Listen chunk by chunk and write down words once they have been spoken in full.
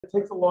it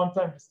takes a long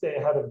time to stay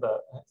ahead of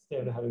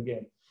the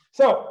game.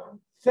 So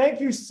thank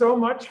you so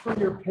much for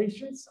your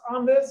patience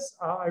on this.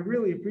 I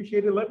really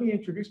appreciate it. Let me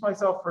introduce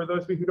myself for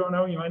those of you who don't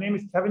know me. My name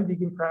is Kevin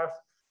Deegan-Krause,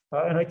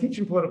 and I teach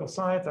in political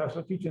science. I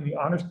also teach in the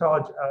Honors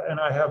College, and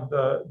I have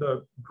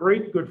the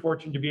great good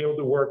fortune to be able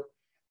to work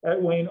at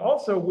Wayne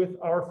also with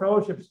our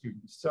fellowship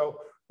students. So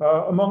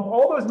among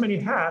all those many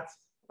hats,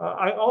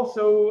 I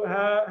also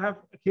have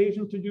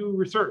occasion to do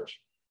research.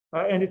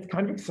 And it's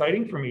kind of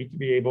exciting for me to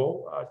be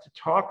able to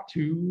talk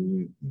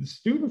to the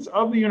students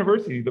of the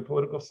university, the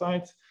Political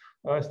Science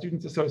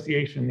Students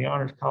Association, the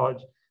Honors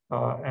College,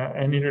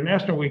 and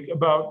International Week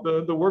about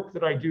the work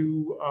that I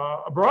do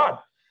abroad.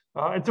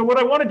 And so what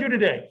I want to do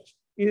today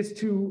is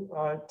to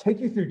take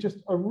you through just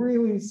a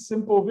really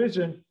simple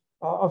vision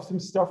of some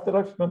stuff that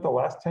I've spent the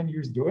last 10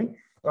 years doing,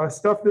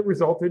 stuff that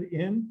resulted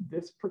in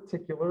this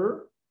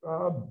particular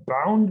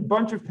bound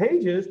bunch of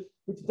pages,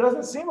 which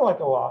doesn't seem like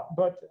a lot,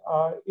 but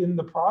in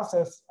the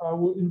process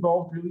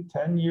involved really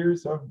 10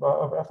 years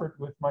of effort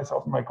with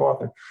myself and my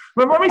co-author.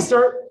 But let me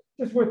start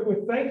just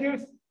with thank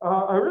yous.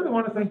 I really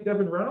want to thank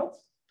Devin Reynolds.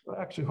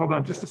 Actually, hold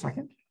on just a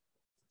second.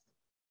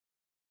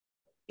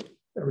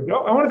 There we go.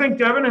 I want to thank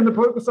Devin and the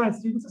Political Science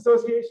Students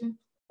Association.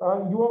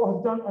 You all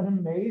have done an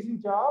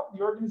amazing job.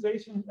 The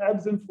organization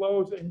ebbs and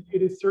flows, and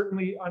it is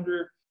certainly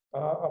under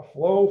a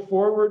flow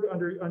forward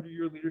under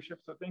your leadership.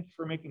 So thank you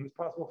for making this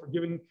possible, for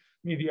giving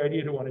me the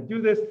idea to want to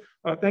do this.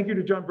 Thank you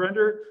to John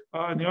Brender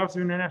and the Office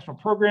of International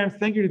Programs.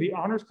 Thank you to the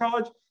Honors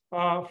College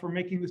for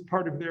making this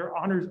part of their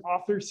Honors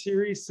Author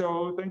Series.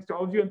 So thanks to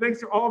all of you, and thanks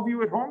to all of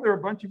you at home. There are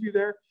a bunch of you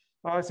there.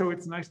 So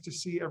it's nice to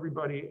see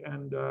everybody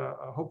and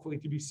hopefully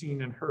to be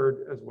seen and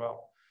heard as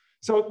well.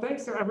 So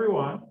thanks to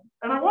everyone.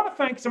 And I want to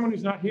thank someone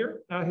who's not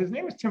here. His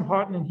name is Tim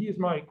Houghton, and he is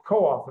my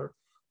co-author.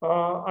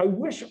 I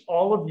wish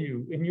all of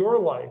you in your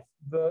life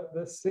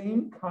the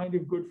same kind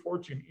of good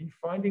fortune in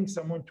finding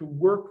someone to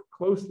work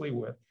closely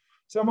with,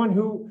 someone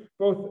who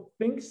both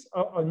thinks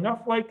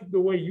enough like the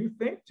way you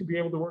think to be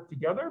able to work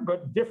together,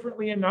 but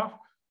differently enough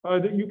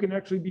that you can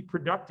actually be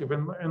productive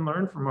and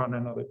learn from one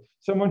another.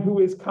 Someone who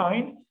is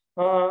kind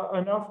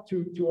enough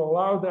to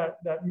allow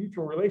that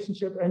mutual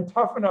relationship, and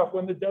tough enough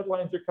when the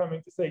deadlines are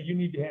coming to say, you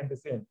need to hand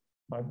this in.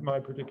 My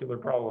particular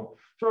problem.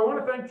 So I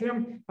want to thank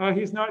Tim.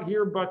 He's not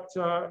here, but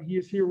he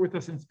is here with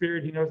us in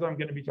spirit. He knows I'm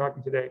going to be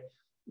talking today.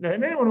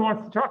 And anyone who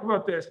wants to talk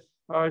about this,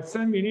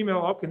 send me an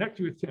email. I'll connect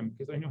you with Tim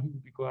because I know he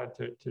would be glad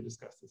to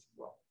discuss this as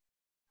well.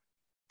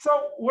 So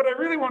what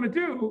I really want to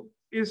do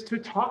is to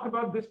talk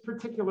about this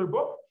particular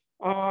book.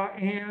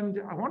 And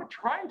I want to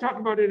try and talk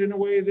about it in a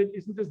way that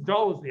isn't as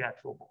dull as the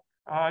actual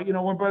book. You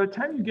know, when by the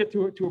time you get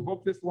to a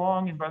book this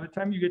long, and by the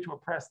time you get to a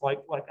press like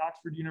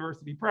Oxford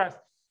University Press,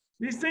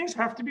 these things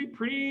have to be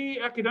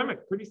pretty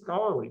academic, pretty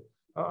scholarly.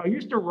 I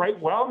used to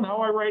write well, now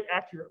I write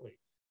accurately.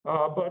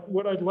 But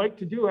what I'd like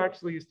to do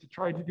actually is to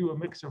try to do a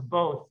mix of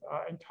both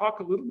and talk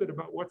a little bit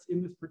about what's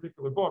in this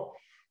particular book.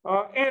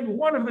 And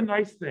one of the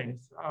nice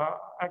things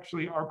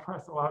actually our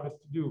press allowed us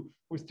to do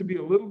was to be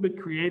a little bit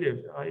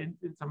creative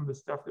in some of the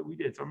stuff that we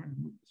did. So I'm going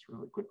to move this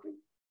really quickly.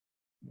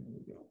 There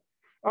we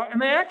go. And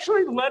they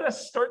actually let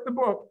us start the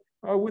book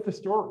with a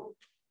story.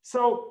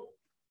 So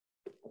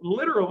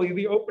literally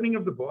the opening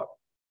of the book,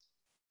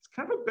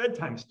 kind of a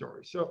bedtime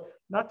story. So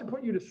not to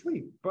put you to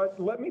sleep, but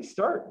let me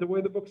start the way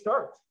the book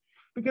starts.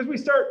 Because we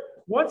start,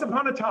 once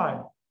upon a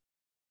time,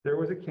 there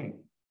was a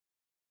king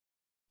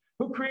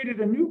who created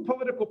a new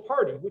political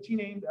party, which he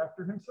named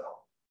after himself.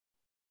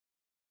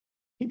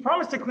 He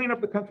promised to clean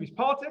up the country's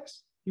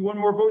politics. He won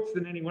more votes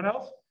than anyone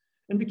else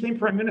and became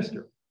prime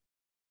minister.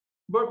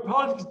 But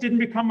politics didn't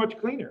become much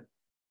cleaner.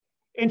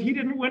 And he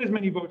didn't win as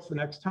many votes the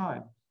next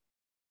time.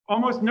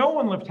 Almost no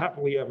one lived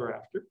happily ever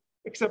after,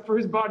 except for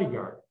his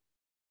bodyguard,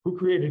 who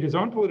created his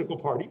own political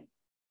party,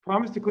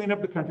 promised to clean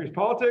up the country's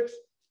politics,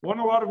 won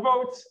a lot of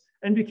votes,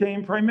 and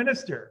became prime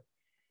minister.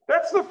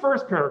 That's the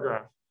first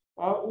paragraph.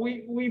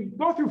 We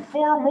go through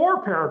 4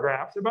 more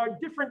paragraphs about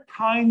different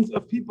kinds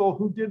of people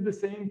who did the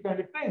same kind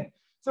of thing.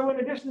 So in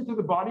addition to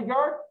the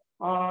bodyguard,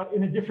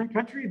 in a different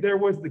country, there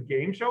was the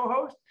game show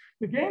host.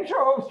 The game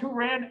show host who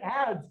ran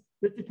ads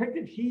that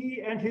depicted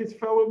he and his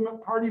fellow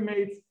party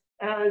mates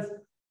as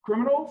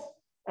criminals,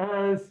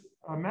 as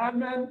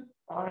madmen,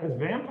 as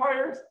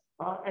vampires,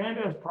 and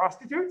as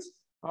prostitutes.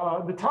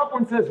 The top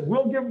one says,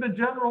 we'll give the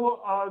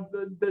general,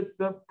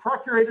 the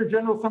procurator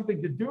general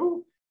something to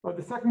do.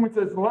 The second one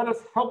says,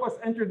 help us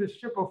enter this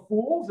ship of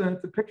fools. And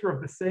it's a picture of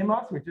the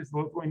Seimas, which is the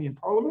Lithuanian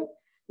parliament.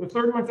 The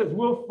third one says,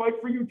 we'll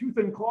fight for you tooth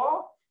and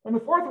claw. And the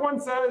fourth one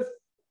says,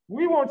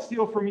 we won't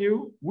steal from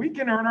you. We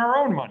can earn our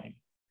own money.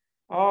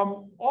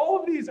 All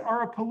of these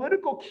are a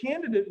political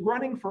candidate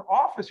running for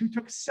office who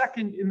took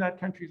second in that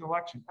country's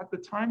election. At the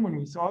time when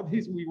we saw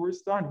these, we were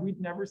stunned.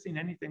 We'd never seen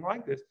anything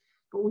like this,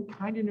 but we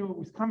kind of knew it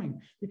was coming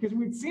because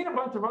we'd seen a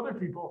bunch of other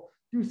people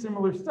do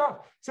similar stuff.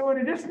 So in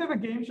addition to the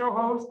game show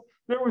host,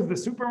 there was the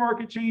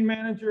supermarket chain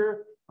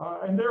manager,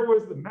 and there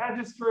was the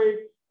magistrate,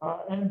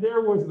 and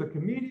there was the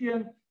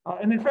comedian,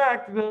 And in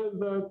fact,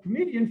 the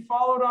comedian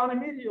followed on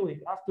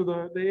immediately after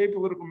the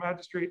apolitical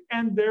magistrate,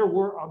 and there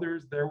were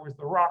others. There was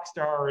the rock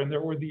star, and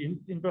there were the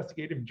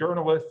investigative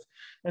journalists,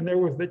 and there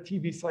was the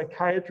TV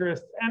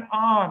psychiatrist, and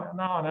on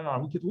and on and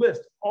on. We could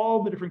list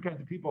all the different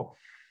kinds of people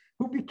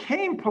who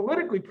became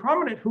politically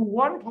prominent, who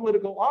won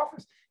political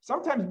office,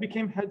 sometimes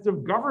became heads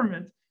of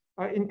government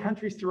in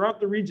countries throughout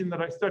the region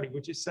that I study,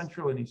 which is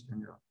Central and Eastern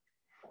Europe.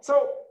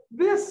 So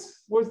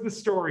this was the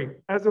story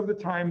as of the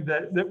time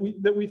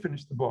that we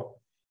finished the book.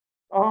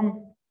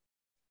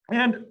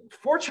 And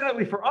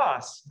fortunately for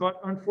us, but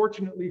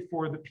unfortunately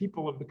for the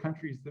people of the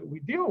countries that we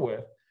deal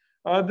with,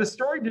 the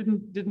story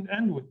didn't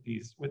end with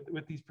these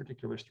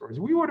particular stories.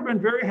 We would have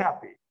been very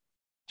happy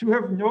to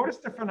have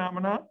noticed a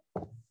phenomenon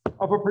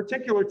of a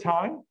particular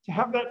time, to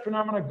have that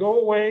phenomena go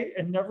away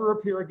and never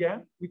appear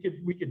again. We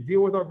could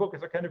deal with our book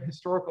as a kind of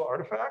historical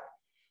artifact.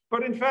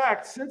 But in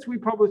fact, since we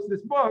published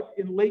this book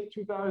in late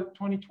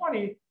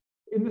 2020,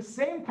 in the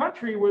same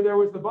country where there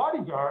was the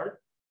bodyguard,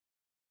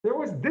 there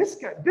was this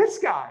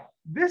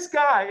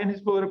guy and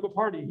his political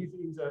party.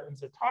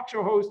 He's a talk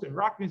show host and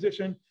rock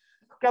musician,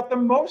 got the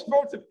most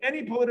votes of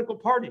any political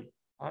party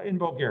in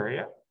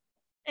Bulgaria.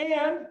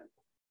 And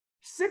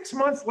 6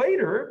 months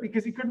later,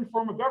 because he couldn't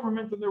form a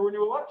government and there were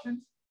new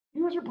elections,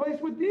 he was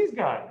replaced with these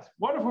guys,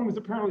 one of whom was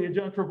apparently a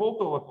John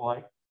Travolta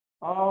lookalike.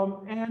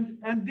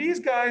 And these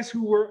guys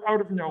who were out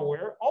of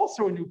nowhere,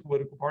 also a new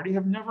political party,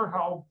 have never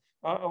held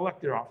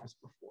elected office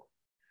before.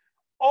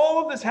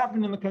 All of this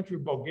happened in the country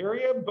of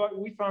Bulgaria, but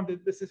we found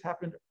that this has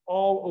happened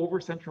all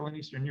over Central and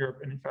Eastern Europe,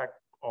 and in fact,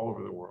 all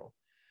over the world.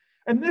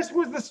 And this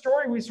was the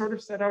story we sort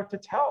of set out to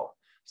tell.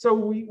 So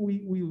we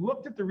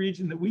looked at the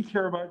region that we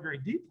care about very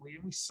deeply,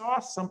 and we saw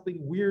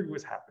something weird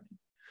was happening.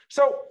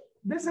 So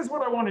this is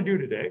what I want to do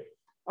today.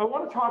 I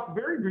want to talk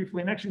very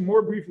briefly, and actually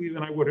more briefly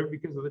than I would have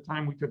because of the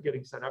time we took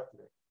getting set up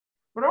today.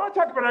 But I want to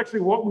talk about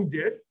actually what we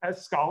did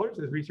as scholars,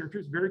 as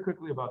researchers, very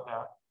quickly about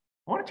that.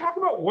 I want to talk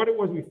about what it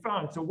was we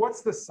found. So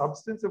what's the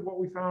substance of what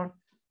we found?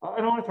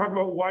 And I want to talk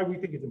about why we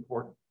think it's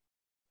important.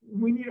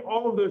 We need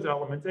all of those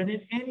elements. And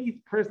in any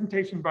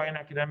presentation by an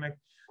academic,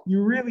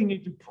 you really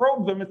need to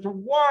probe them as to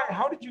why,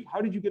 how did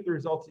you get the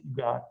results that you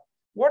got?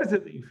 What is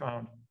it that you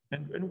found?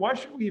 And why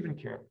should we even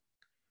care?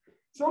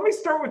 So let me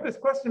start with this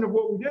question of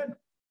what we did.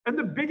 And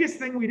the biggest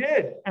thing we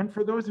did, and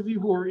for those of you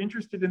who are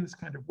interested in this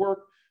kind of work,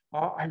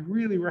 I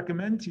really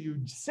recommend to you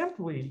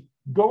simply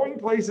going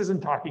places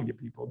and talking to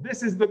people.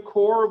 This is the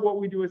core of what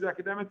we do as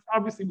academics.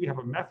 Obviously, we have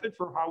a method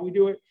for how we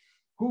do it,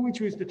 who we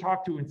choose to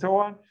talk to, and so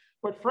on.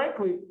 But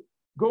frankly,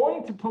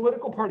 going to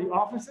political party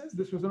offices,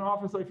 this was an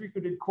office I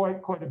frequented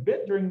quite a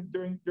bit during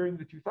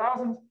the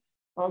 2000s,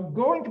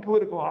 going to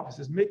political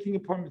offices, making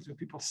appointments with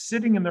people,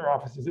 sitting in their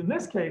offices. In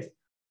this case,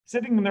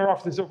 sitting in their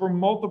offices over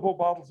multiple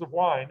bottles of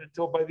wine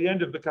until by the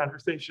end of the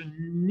conversation,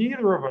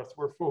 neither of us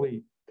were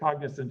fully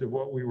cognizant of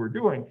what we were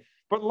doing.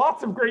 But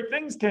lots of great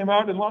things came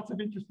out and lots of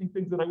interesting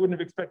things that I wouldn't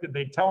have expected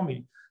they'd tell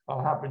me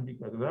happened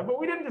because of that. But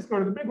we didn't just go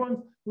to the big ones,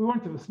 we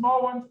went to the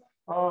small ones.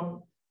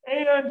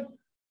 And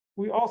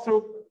we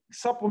also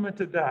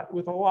supplemented that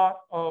with a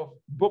lot of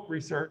book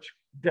research,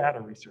 data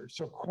research.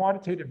 So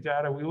quantitative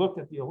data, we looked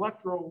at the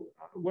electoral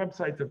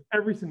websites of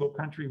every single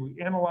country. We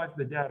analyzed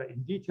the data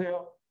in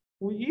detail.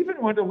 We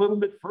even went a little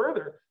bit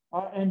further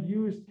and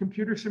used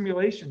computer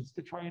simulations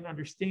to try and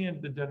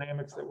understand the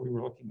dynamics that we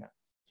were looking at.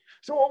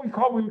 So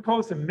what we would call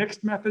this a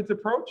mixed methods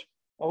approach,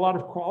 a lot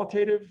of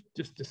qualitative,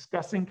 just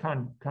discussing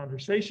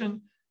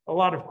conversation, a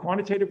lot of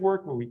quantitative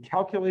work where we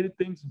calculated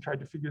things and tried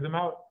to figure them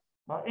out,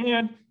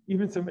 and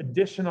even some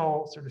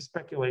additional sort of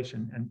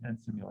speculation and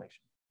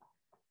simulation.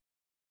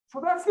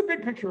 So that's the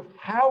big picture of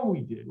how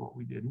we did what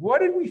we did.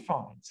 What did we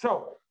find?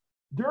 So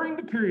during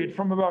the period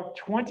from about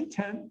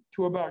 2010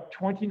 to about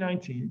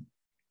 2019,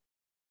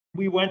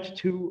 we went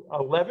to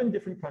 11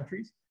 different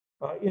countries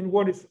in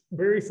what is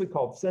variously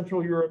called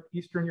Central Europe,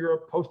 Eastern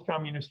Europe,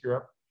 post-communist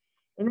Europe.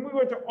 And we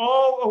went to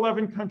all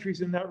 11 countries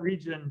in that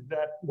region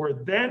that were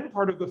then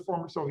part of the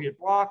former Soviet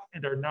bloc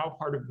and are now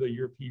part of the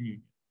European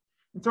Union.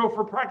 And so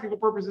for practical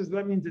purposes,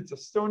 that means it's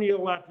Estonia,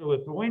 Latvia,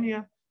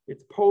 Lithuania,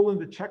 it's Poland,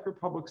 the Czech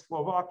Republic,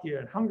 Slovakia,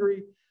 and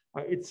Hungary,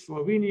 it's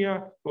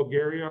Slovenia,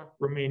 Bulgaria,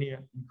 Romania,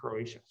 and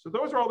Croatia. So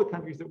those are all the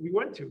countries that we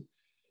went to.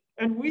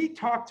 And we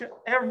talked to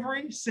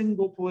every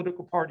single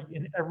political party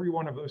in every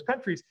one of those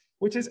countries,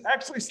 which is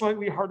actually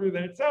slightly harder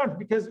than it sounds,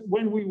 because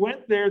when we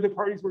went there, the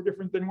parties were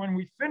different than when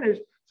we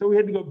finished. So we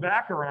had to go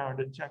back around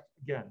and check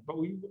again. But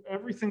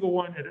every single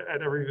one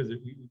at every visit,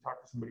 we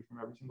talked to somebody from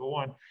every single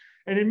one.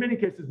 And in many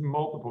cases,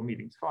 multiple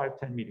meetings, 5,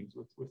 10 meetings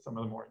with some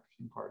of the more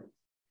interesting parties.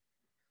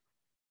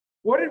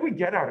 What did we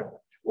get out of it?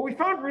 Well, we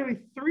found really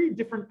 3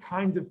 different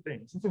kinds of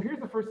things. And so here's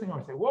the first thing I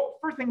want to say. Well,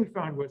 first thing we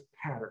found was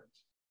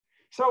patterns.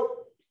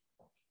 So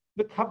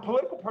the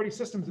political party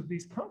systems of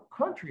these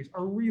countries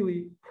are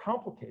really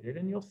complicated,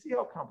 and you'll see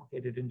how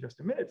complicated in just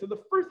a minute. So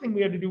the first thing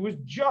we had to do was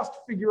just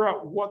figure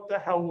out what the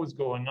hell was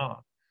going on.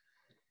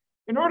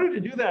 In order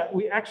to do that,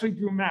 we actually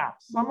drew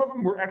maps. Some of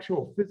them were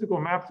actual physical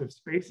maps of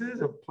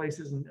spaces, of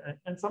places,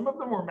 and some of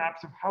them were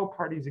maps of how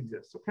parties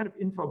exist, so kind of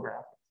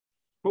infographics.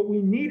 but we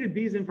needed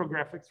these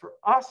infographics for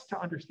us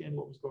to understand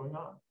what was going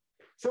on.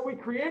 So we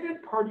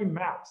created party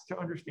maps to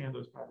understand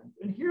those patterns.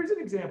 And here's an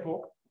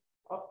example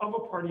of a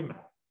party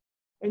map.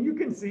 And you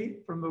can see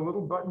from the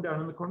little button down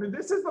in the corner,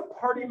 this is the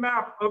party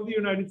map of the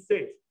United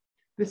States.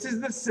 This is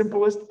the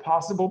simplest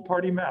possible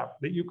party map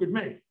that you could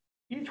make.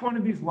 Each one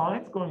of these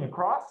lines going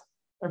across,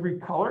 every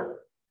color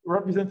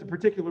represents a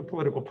particular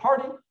political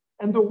party,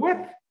 and the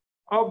width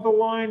of the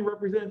line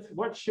represents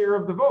what share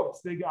of the votes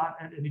they got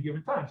at any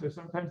given time. So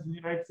sometimes in the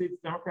United States,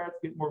 Democrats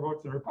get more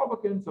votes than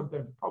Republicans,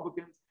 sometimes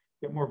Republicans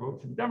get more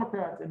votes than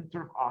Democrats, and it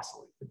sort of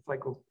oscillates. It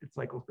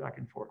cycles back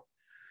and forth.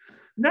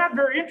 Not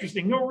very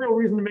interesting, no real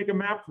reason to make a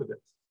map for this.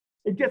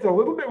 It gets a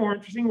little bit more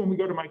interesting when we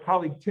go to my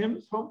colleague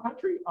Tim's home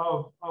country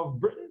of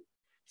Britain.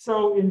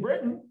 So in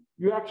Britain,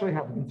 you actually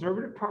have a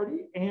Conservative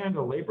Party and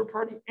a Labour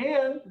Party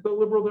and the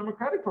Liberal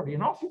Democratic Party.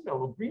 And also you've got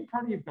the Green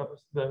Party, you've got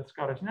the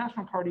Scottish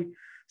National Party.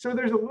 So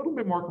there's a little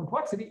bit more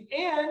complexity.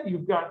 And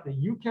you've got the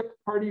UKIP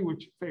Party,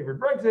 which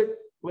favored Brexit.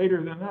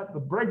 Later than that,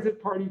 the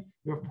Brexit Party.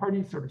 You have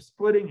parties sort of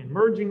splitting and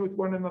merging with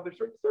one another.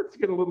 So it starts to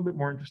get a little bit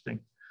more interesting.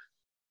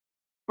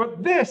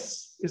 But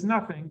this is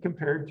nothing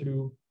compared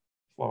to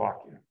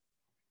Slovakia.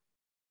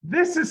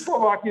 This is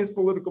Slovakia's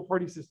political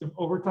party system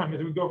over time.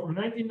 As we go from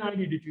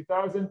 1990 to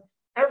 2000,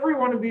 every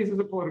one of these is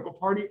a political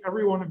party.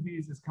 Every one of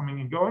these is coming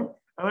and going.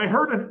 And I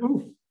heard an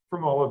oof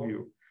from all of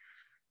you.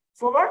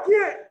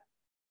 Slovakia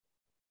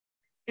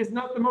is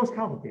not the most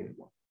complicated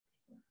one.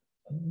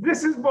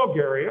 This is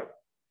Bulgaria.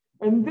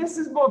 And this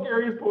is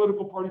Bulgaria's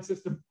political party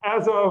system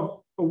as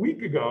of a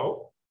week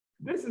ago.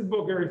 This is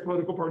Bulgaria's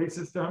political party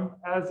system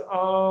as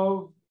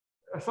of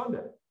a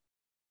Sunday.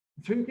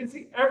 So you can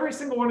see every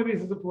single one of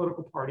these is a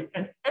political party.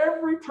 And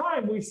every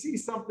time we see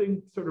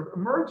something sort of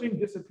emerging,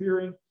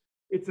 disappearing,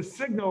 it's a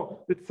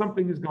signal that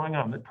something is going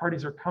on, that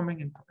parties are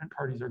coming and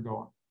parties are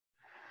going.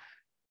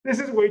 This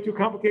is way too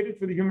complicated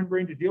for the human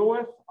brain to deal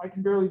with. I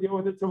can barely deal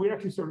with it. So we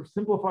actually sort of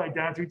simplify it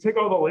down. So we take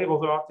all the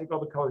labels off, take all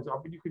the colors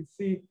off, and you can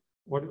see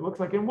what it looks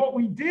like. And what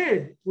we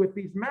did with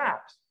these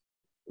maps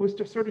was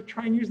to sort of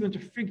try and use them to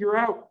figure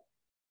out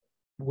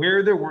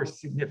where there were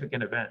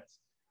significant events.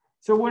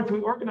 So once we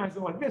organize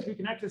it like this, we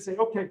can actually say,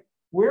 okay,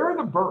 where are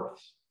the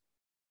births?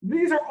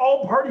 These are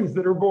all parties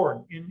that are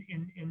born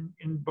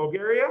in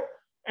Bulgaria.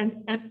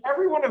 And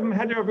every one of them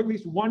had to have at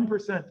least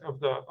 1%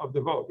 of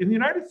the vote. In the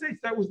United States,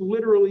 that was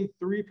literally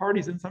 3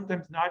 parties, and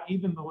sometimes not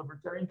even the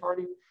Libertarian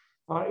Party.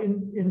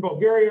 In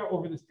Bulgaria,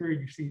 over this period,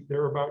 you see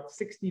there are about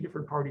 60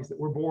 different parties that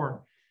were born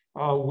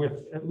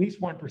with at least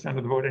 1%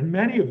 of the vote, and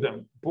many of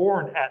them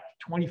born at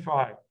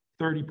 25,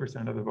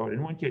 30% of the vote.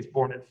 In one case,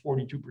 born at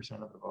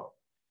 42% of the vote.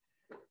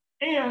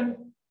 And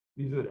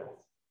these are the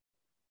deaths.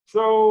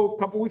 So a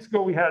couple weeks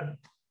ago, we had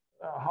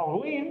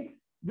Halloween.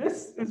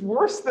 This is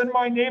worse than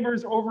my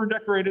neighbor's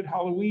over-decorated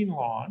Halloween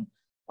lawn.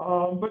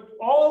 But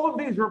all of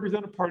these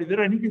represent a party that,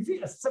 and you can see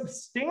a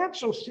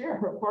substantial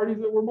share of parties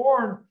that were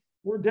born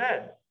were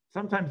dead.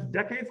 Sometimes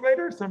decades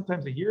later,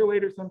 sometimes a year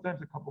later,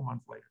 sometimes a couple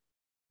months later.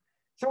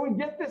 So we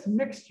get this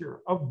mixture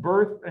of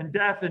birth and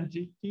death. And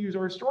to use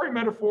our story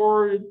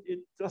metaphor, it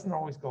doesn't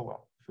always go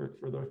well for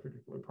those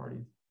particular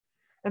parties.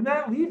 And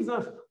that leaves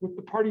us with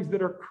the parties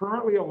that are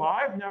currently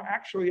alive. Now,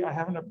 actually, I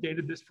haven't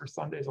updated this for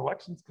Sunday's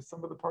elections because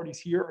some of the parties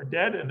here are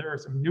dead and there are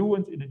some new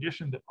ones in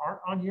addition that aren't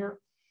on here.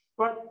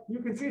 But you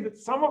can see that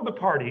some of the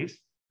parties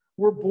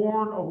were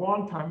born a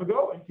long time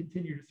ago and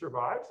continue to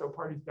survive. So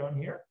parties down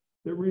here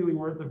that really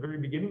were at the very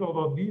beginning,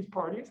 although these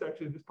parties,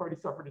 actually this party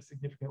suffered a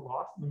significant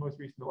loss in the most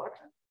recent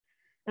election.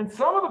 And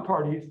some of the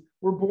parties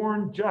were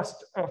born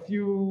just a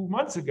few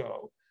months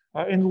ago.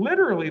 And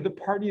literally the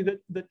party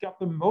that got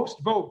the most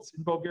votes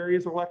in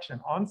Bulgaria's election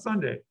on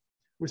Sunday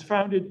was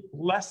founded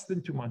less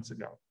than 2 months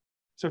ago.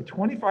 So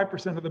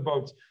 25% of the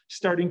votes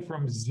starting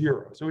from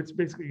 0. So it's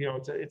basically, you know,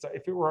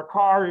 if it were a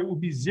car, it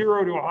would be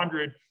 0 to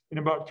 100 in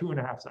about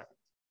 2.5 seconds.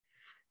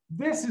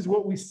 This is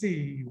what we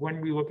see when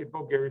we look at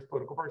Bulgaria's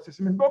political party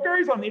system. And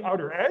Bulgaria is on the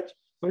outer edge,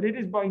 but it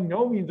is by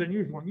no means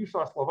unusual. And you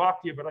saw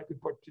Slovakia, but I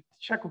could put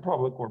Czech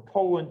Republic or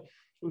Poland,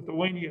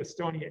 Lithuania,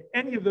 Estonia,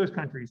 any of those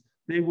countries,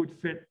 they would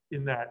fit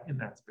in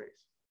that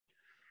space.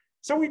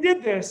 So we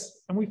did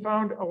this and we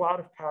found a lot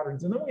of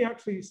patterns. And then we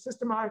actually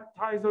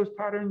systematized those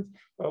patterns.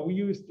 We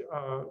used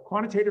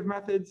quantitative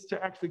methods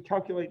to actually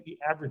calculate the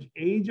average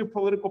age of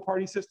political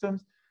party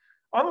systems.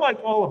 Unlike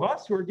all of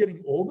us who are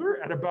getting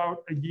older at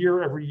about a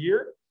year every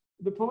year,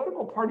 the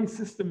political party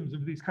systems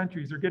of these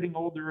countries are getting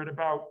older at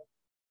about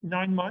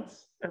 9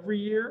 months every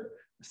year,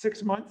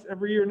 6 months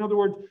every year. In other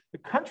words, the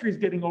country's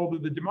getting older,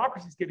 the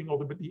democracy's getting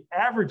older, but the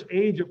average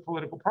age of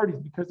political parties,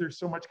 because there's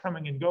so much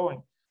coming and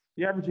going,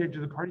 the average age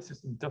of the party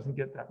system doesn't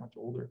get that much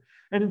older.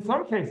 And in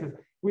some cases,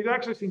 we've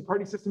actually seen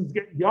party systems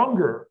get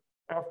younger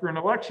after an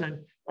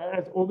election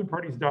as older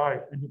parties die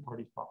and new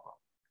parties pop up.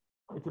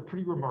 It's a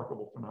pretty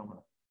remarkable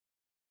phenomenon.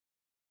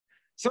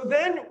 So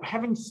then,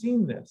 having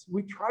seen this,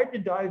 we tried to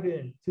dive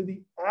in to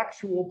the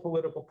actual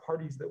political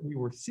parties that we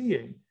were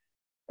seeing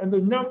and the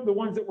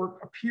ones that were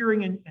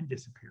appearing and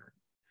disappearing.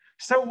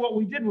 So what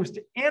we did was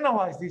to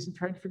analyze these and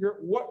try to figure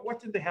out what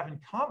did they have in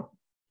common.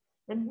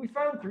 And we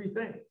found 3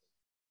 things.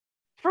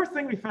 First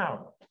thing we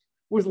found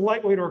was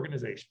lightweight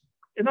organization.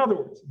 In other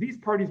words, these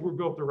parties were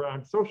built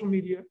around social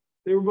media.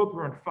 They were built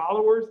around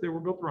followers. They were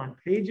built around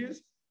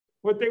pages.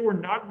 What they were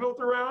not built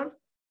around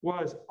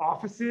was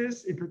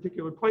offices in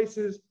particular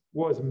places,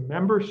 was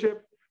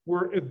membership,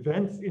 were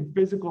events in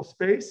physical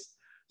space.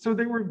 So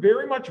they were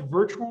very much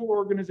virtual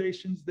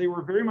organizations. They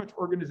were very much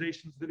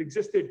organizations that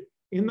existed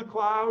in the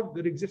cloud,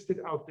 that existed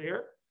out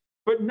there,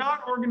 but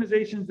not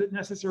organizations that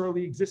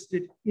necessarily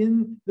existed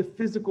in the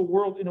physical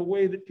world in a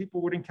way that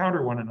people would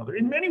encounter one another.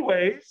 In many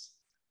ways,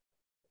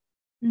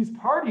 these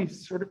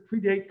parties sort of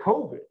predate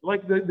COVID.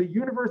 Like the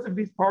universe of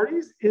these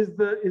parties is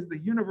the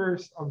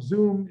universe of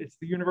Zoom. It's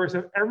the universe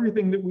of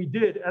everything that we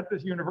did at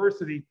this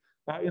university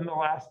in the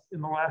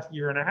last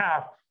year and a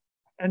half,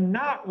 and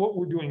not what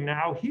we're doing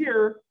now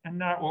here, and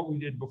not what we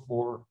did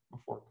before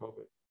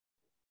COVID.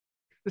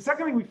 The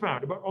second thing we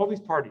found about all these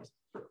parties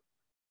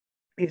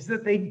is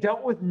that they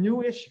dealt with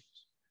new issues.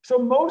 So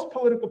most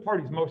political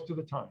parties, most of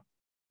the time,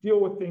 deal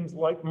with things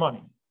like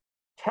money,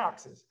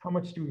 taxes. How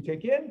much do we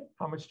take in?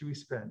 How much do we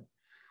spend?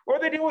 Or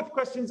they deal with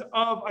questions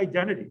of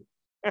identity,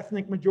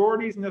 ethnic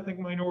majorities and ethnic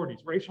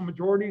minorities, racial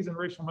majorities and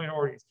racial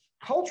minorities,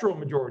 cultural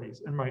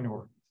majorities and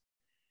minorities.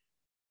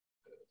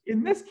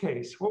 In this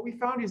case, what we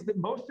found is that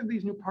most of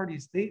these new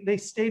parties, they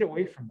stayed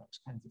away from those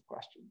kinds of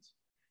questions.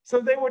 So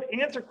they would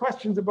answer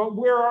questions about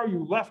where are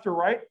you, left or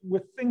right,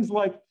 with things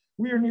like,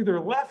 we are neither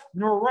left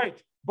nor right,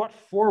 but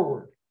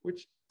forward,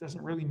 which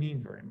doesn't really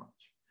mean very much.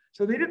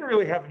 So they didn't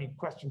really have any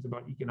questions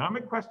about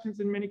economic questions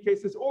in many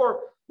cases, or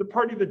the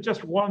party that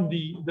just won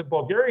the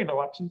Bulgarian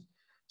elections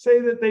say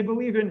that they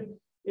believe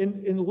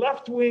in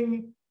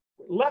left-wing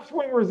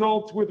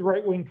results with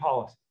right-wing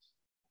policies,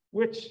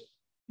 which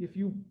if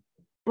you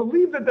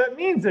believe that that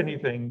means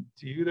anything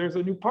to you, there's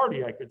a new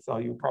party I could sell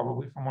you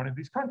probably from one of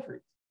these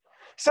countries.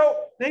 So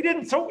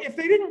if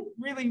they didn't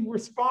really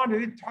respond, they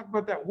didn't talk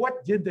about that,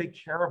 what did they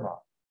care about?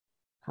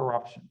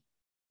 Corruption.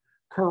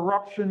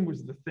 Corruption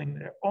was the thing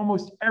that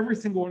almost every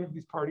single one of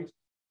these parties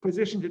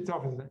positioned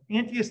itself as an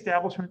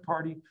anti-establishment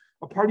party,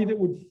 a party that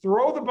would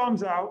throw the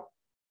bums out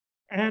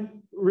and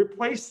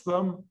replace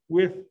them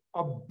with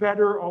a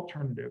better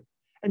alternative.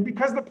 And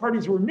because the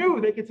parties were new,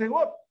 they could say,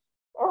 look,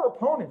 our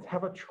opponents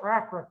have a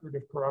track record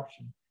of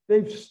corruption.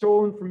 They've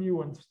stolen from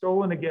you and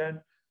stolen again.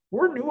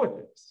 We're new at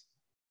this.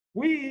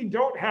 We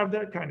don't have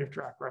that kind of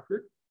track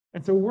record.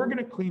 And so we're going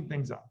to clean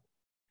things up.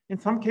 In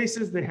some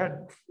cases, they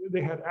had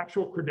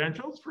actual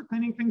credentials for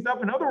cleaning things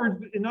up. In other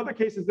words, in other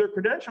cases, their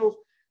credentials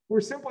were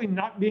simply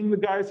not being the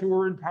guys who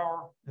were in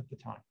power at the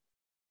time.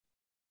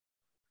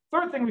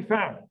 Third thing we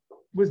found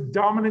was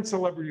dominant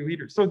celebrity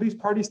leaders. So these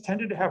parties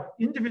tended to have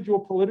individual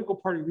political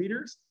party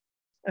leaders,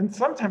 and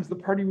sometimes the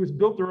party was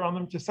built around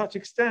them to such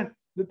extent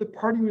that the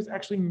party was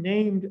actually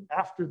named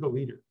after the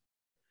leader.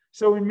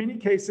 So in many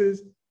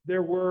cases,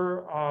 there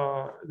were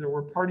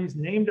parties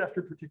named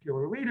after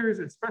particular leaders,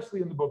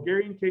 especially in the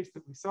Bulgarian case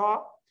that we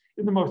saw.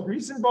 In the most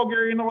recent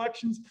Bulgarian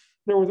elections,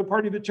 there was a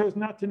party that chose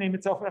not to name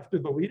itself after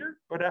the leader,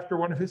 but after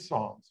one of his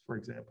songs, for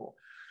example.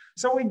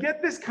 So we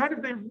get this kind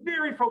of, they're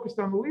very focused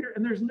on the leader,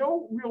 and there's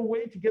no real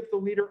way to get the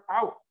leader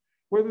out.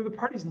 Whether the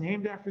party's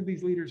named after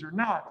these leaders or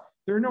not,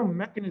 there are no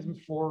mechanisms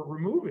for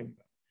removing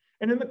them.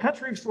 And in the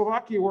country of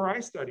Slovakia, where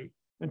I studied,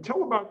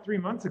 until about 3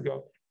 months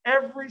ago,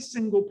 every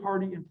single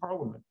party in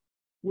parliament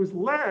was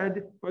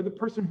led by the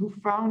person who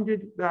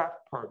founded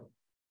that party.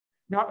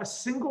 Not a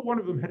single one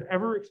of them had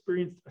ever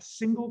experienced a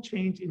single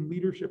change in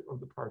leadership of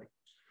the party.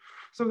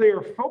 So they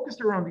are focused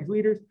around these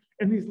leaders,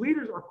 and these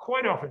leaders are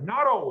quite often,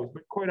 not always,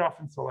 but quite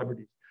often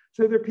celebrities.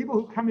 So they're people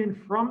who come in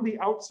from the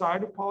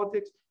outside of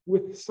politics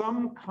with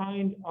some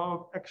kind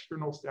of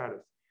external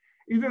status.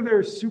 Either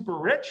they're super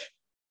rich,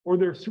 or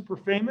they're super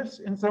famous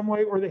in some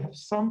way, or they have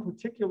some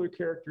particular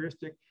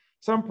characteristic,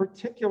 some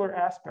particular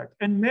aspect.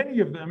 And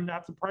many of them,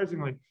 not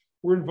surprisingly,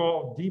 were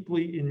involved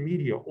deeply in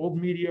media, old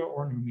media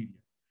or new media.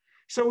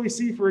 So we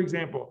see, for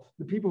example,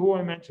 the people who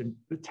I mentioned,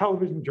 the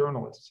television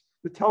journalists,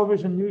 the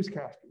television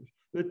newscasters,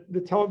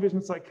 the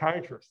television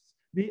psychiatrists,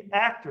 the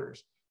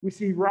actors. We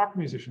see rock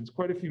musicians,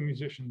 quite a few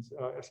musicians,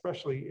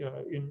 especially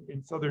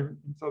in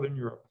Southern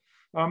Europe.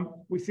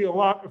 We see a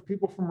lot of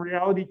people from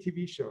reality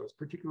TV shows,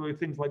 particularly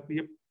things like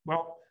The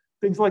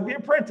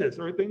Apprentice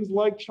or things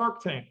like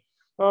Shark Tank.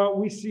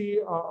 We see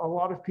a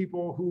lot of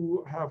people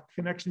who have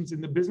connections in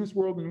the business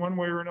world in one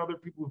way or another,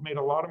 people who've made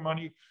a lot of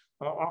money,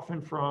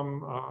 often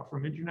from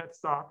internet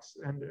stocks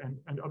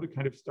and other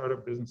kind of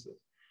startup businesses.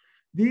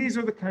 These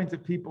are the kinds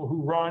of people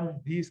who run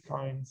these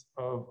kinds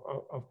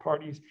of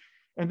parties,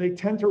 and they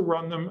tend to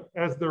run them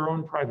as their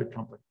own private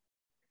company.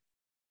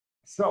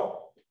 So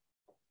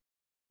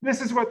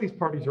this is what these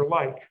parties are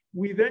like.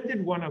 We then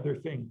did one other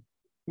thing.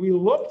 We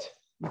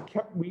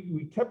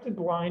kept it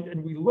blind,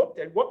 and we looked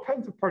at what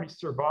kinds of parties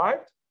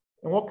survived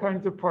and what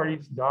kinds of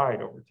parties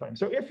died over time.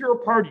 So if you're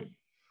a party,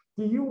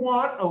 do you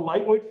want a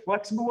lightweight,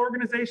 flexible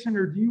organization,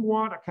 or do you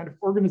want a kind of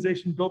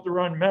organization built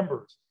around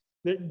members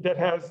that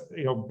has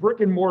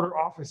brick and mortar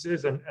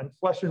offices and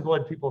flesh and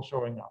blood people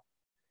showing up?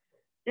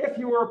 If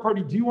you are a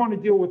party, do you want to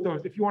deal with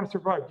those? If you want to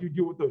survive, do you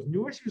deal with those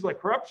new issues like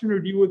corruption, or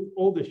do you with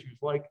old issues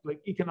like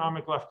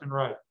economic left and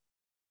right?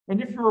 And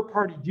if you're a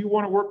party, do you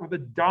want to work with a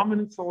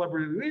dominant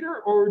celebrity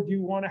leader, or do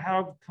you want to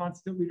have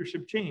constant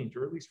leadership change,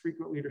 or at least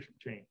frequent leadership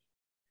change?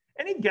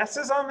 Any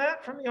guesses on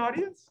that from the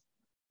audience?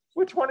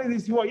 Which one of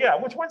these do you want? Yeah,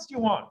 which ones do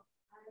you want?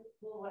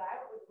 Well, what I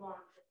would want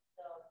is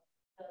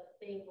the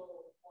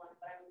stable one,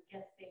 but I'm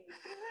guessing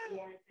the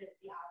answer is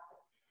the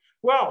opposite.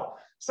 Well,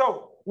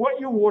 so what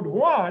you would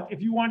want,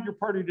 if you want your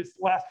party to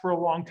last for a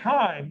long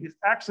time, is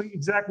actually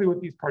exactly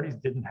what these parties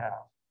didn't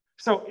have.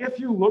 So if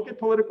you look at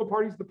political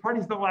parties, the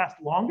parties that last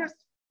longest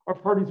are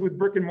parties with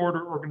brick and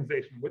mortar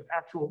organization, with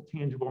actual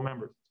tangible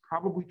members. It's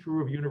probably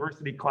true of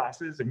university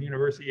classes and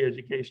university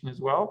education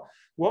as well.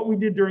 What we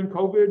did during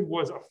COVID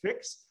was a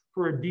fix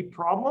for a deep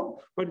problem,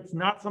 but it's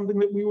not something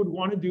that we would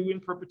want to do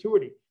in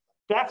perpetuity.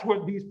 That's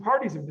what these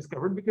parties have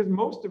discovered, because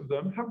most of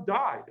them have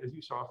died, as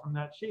you saw from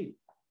that sheet.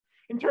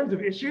 In terms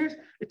of issues,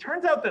 it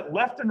turns out that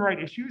left and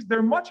right issues,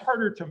 they're much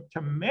harder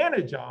to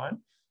manage on,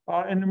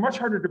 and they're much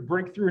harder to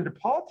break through into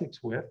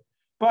politics with,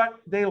 but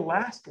they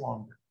last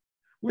longer.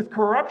 With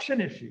corruption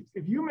issues,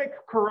 if you make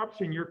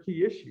corruption your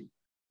key issue,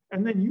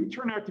 and then you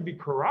turn out to be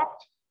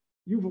corrupt,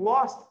 you've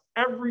lost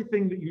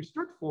everything that you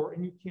stood for,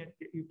 and you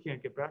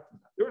can't get back from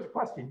that. There was a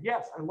question.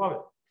 Yes, I love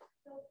it.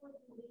 So for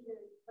the leaders,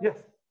 yes.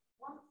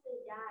 Once they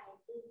die,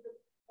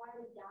 why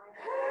do they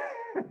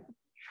die?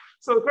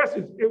 So the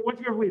question is, once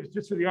you have leaders,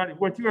 just for the audience,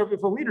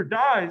 if a leader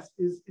dies,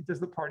 does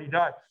the party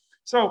die?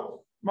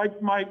 So my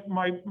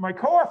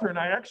co-author and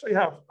I actually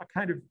have a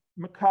kind of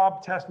macabre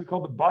test we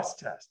call the bus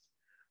test,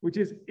 which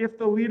is if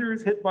the leader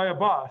is hit by a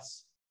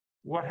bus,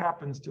 what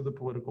happens to the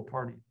political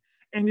party?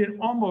 And in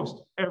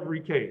almost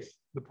every case,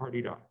 the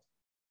party dies.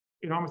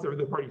 In almost every,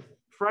 the party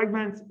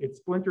fragments, it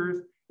splinters,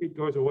 it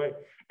goes away.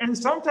 And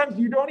sometimes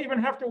you don't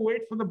even have to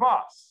wait for the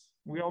bus.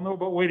 We all know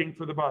about waiting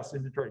for the bus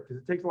in Detroit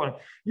because it takes a long time.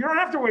 You don't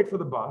have to wait for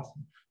the bus,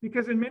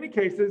 because in many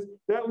cases,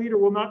 that leader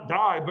will not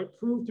die, but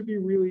prove to be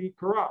really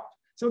corrupt.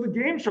 So the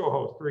game show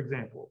host, for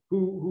example,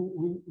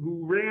 who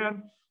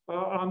ran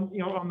on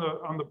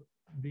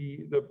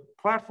the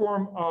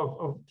platform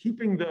of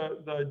keeping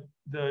the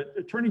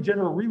attorney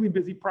general really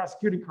busy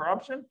prosecuting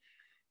corruption,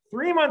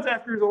 3 months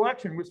after his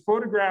election was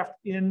photographed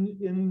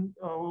in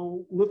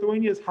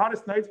Lithuania's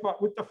hottest night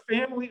spot with the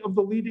family of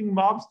the leading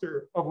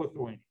mobster of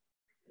Lithuania.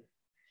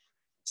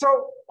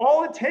 So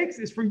all it takes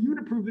is for you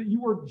to prove that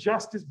you are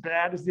just as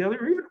bad as the other,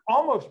 or even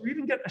almost, or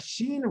even get a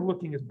sheen of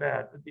looking as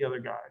bad as the other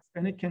guys,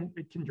 and it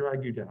can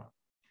drag you down.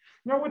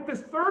 Now with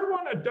this third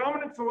one, a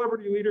dominant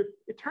celebrity leader,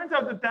 it turns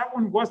out that that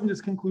one wasn't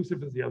as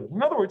conclusive as the others.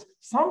 In other words,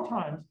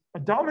 sometimes a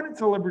dominant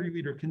celebrity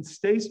leader can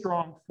stay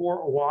strong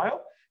for a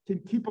while, can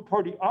keep a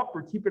party up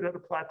or keep it at a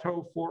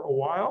plateau for a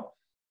while,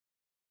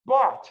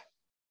 but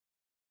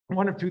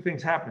one of two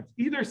things happens.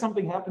 Either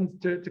something happens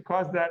to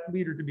cause that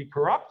leader to be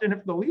corrupt, and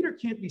if the leader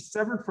can't be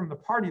severed from the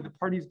party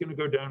is going to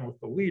go down with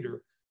the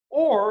leader.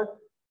 Or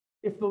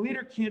if the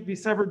leader can't be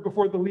severed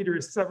before the leader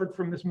is severed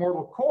from this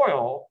mortal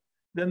coil,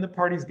 then the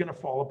party is going to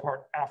fall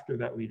apart after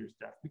that leader's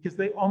death, because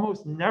they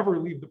almost never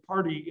leave the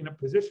party in a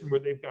position where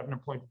they've got an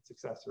appointed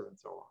successor and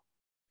so on.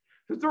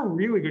 So it's a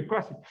really good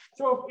question.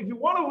 So if you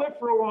want to live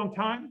for a long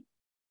time,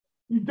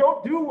 you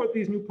don't do what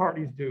these new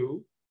parties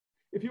do.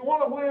 If you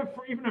want to live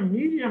for even a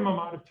medium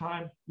amount of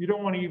time, you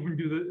don't want to even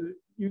do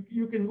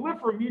you can live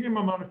for a medium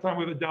amount of time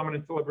with a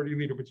dominant celebrity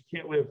leader, but you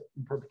can't live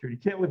in perpetuity.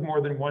 You can't live more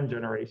than one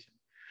generation.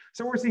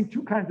 So we're seeing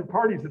two kinds of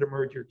parties that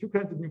emerge here, two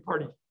kinds of new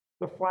parties.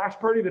 The flash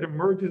party that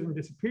emerges and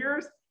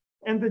disappears,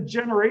 and the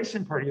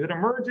generation party that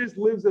emerges,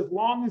 lives as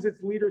long as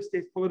its leader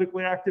stays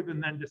politically active,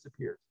 and then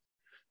disappears.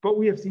 But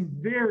we have seen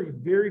very,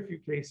 very few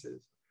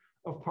cases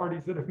of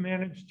parties that have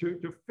managed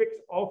to fix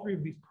all three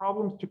of these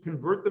problems, to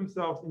convert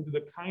themselves into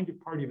the kind of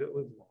party that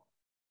lives long.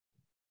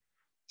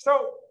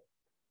 So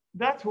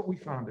that's what we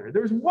found there.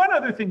 There's one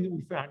other thing that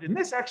we found, and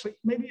this actually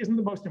maybe isn't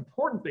the most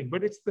important thing,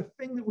 but it's the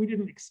thing that we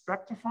didn't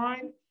expect to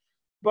find,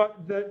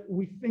 but that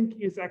we think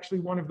is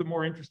actually one of the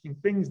more interesting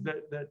things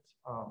that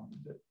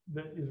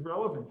is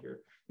relevant here.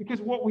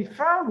 Because what we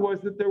found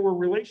was that there were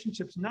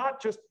relationships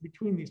not just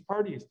between these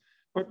parties,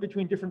 but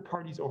between different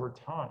parties over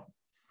time.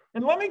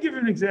 And let me give you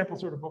an example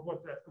sort of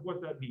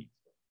what that means.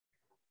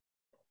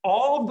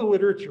 All of the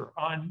literature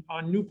on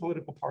new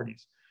political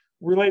parties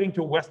relating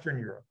to Western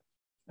Europe,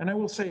 and I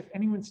will say, if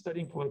anyone's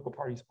studying political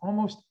parties,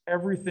 almost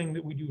everything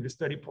that we do to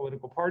study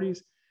political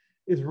parties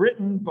was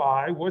written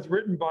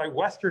by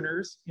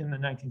Westerners in the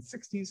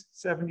 1960s,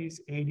 70s,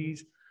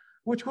 80s,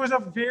 which was a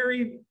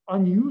very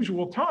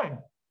unusual time.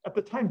 At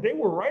the time they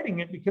were writing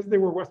it because they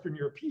were Western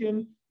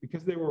European,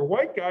 because they were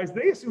white guys,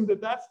 they assumed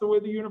that that's the way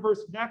the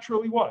universe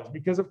naturally was,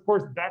 because of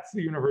course that's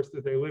the universe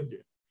that they lived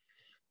in.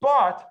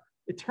 But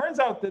it turns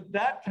out that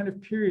that kind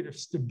of period of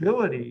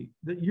stability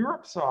that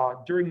Europe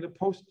saw during the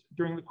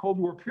Cold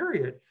War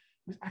period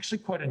was actually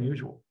quite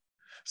unusual.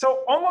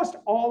 So almost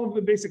all of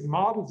the basic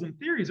models and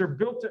theories are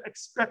built to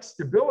expect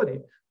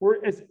stability,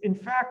 whereas in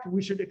fact,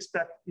 we should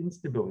expect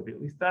instability.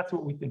 At least that's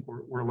what we think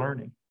we're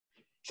learning.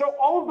 So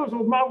all of those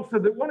old models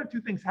said that one of two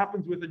things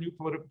happens with a new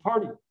political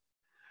party.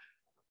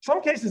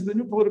 Some cases, the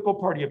new political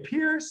party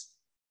appears,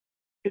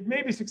 it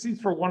maybe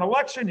succeeds for one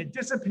election, it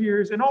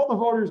disappears, and all the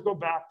voters go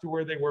back to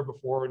where they were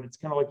before. And it's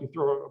kind of like you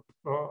throw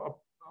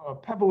a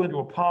pebble into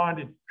a pond,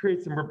 it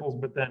creates some ripples,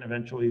 but then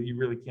eventually you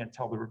really can't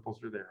tell the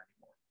ripples are there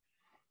anymore.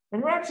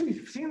 And we've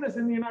actually seen this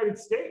in the United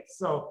States.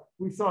 So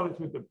we saw this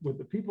with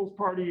the People's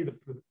Party, the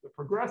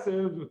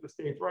Progressives, with the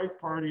States' Right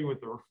Party,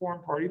 with the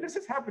Reform Party. This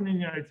has happened in the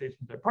United States.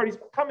 Parties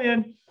come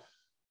in,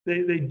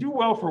 they do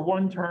well for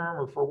one term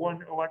or for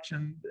one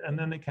election, and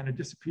then they kind of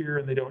disappear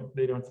and they don't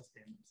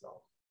sustain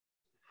themselves.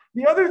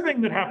 The other thing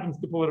that happens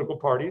to political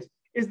parties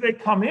is they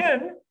come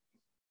in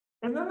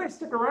and then they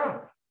stick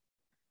around.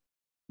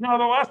 Now,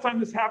 the last time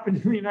this happened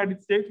in the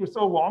United States was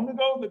so long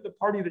ago that the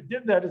party that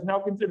did that is now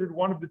considered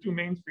one of the two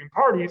mainstream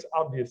parties,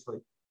 obviously.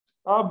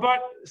 But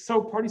so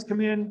parties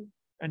come in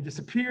and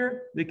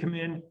disappear, they come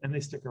in and they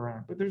stick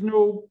around, but there's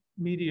no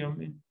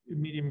medium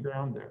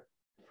ground there.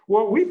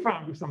 What we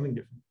found was something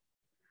different.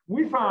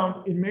 We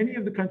found in many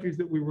of the countries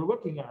that we were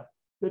looking at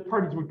that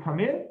parties would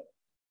come in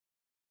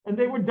and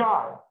they would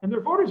die, and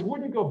their voters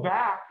wouldn't go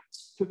back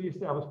to the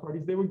established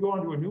parties. They would go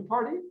on to a new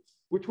party,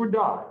 which would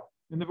die.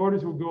 And the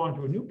voters would go on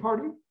to a new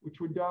party,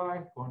 which would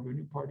die, go on to a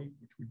new party,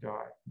 which would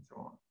die, and so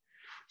on.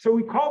 So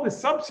we call this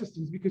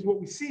subsystems because what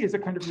we see is a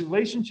kind of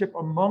relationship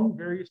among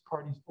various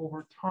parties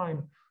over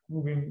time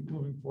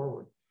moving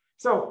forward.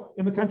 So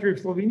in the country of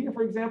Slovenia,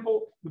 for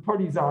example, the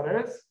party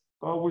Zarez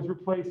was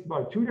replaced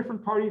by two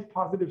different parties,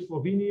 Positive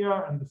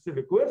Slovenia and the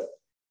Civic List,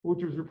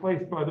 which was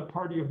replaced by the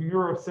party of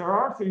Miro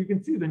Cerar. So you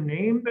can see the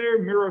name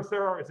there. Miro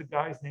Cerar is a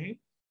guy's name.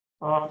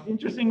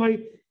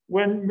 Interestingly,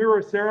 when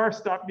Miro Cerar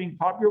stopped being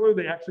popular,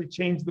 they actually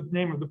changed the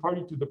name of the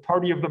party to the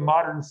Party of the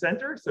Modern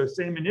Center. So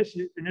same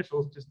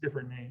initials, just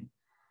different name.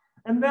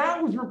 And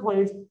that was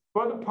replaced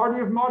by the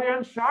party of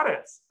Marian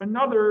Šarec,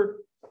 another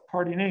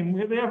party name.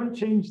 They haven't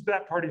changed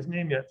that party's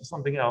name yet to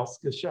something else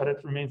because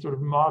Šarec remains sort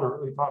of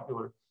moderately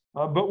popular.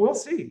 But we'll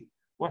see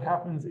what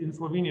happens in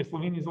Slovenia.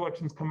 Slovenia's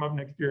elections come up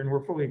next year, and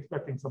we're fully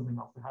expecting something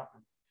else to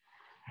happen.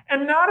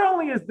 And not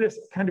only is this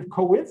kind of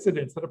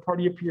coincidence that a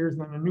party appears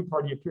and then a new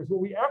party appears, what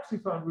we actually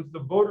found was the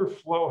voter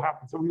flow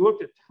happened. So we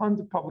looked at tons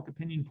of public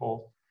opinion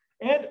polls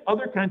and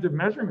other kinds of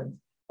measurements.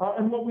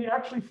 And what we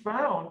actually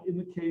found in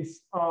the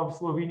case of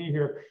Slovenia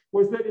here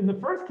was that in the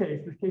first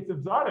case, the case of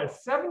Zarez,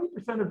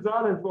 70% of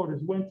Zarez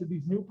voters went to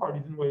these new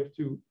parties in wave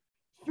 2.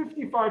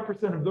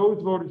 55% of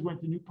those voters went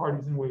to new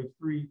parties in wave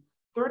 3.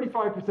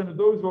 35% of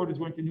those voters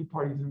went to new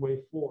parties in wave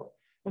 4.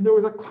 And there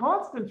was a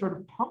constant sort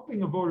of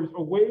pumping of voters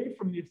away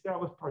from the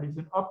established parties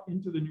and up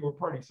into the newer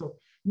parties. So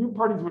new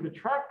parties would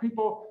attract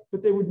people,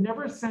 but they would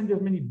never send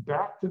as many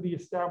back to the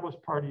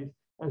established parties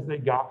as they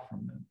got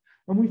from them.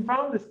 And we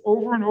found this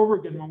over and over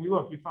again when we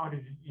looked. We found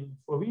it in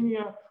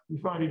Slovenia, we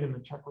found it in the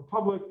Czech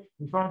Republic,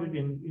 we found it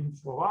in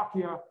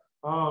Slovakia,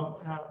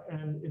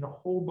 and in a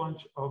whole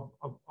bunch of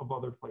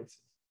other places.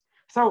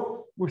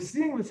 So we're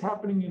seeing this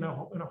happening in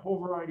a whole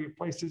variety of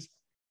places.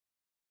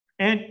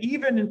 And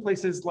even in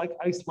places like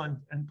Iceland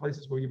and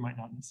places where you might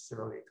not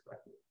necessarily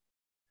expect it.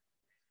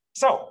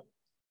 So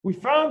we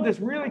found this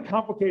really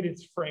complicated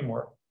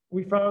framework.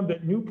 We found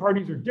that new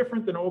parties are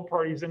different than old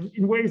parties in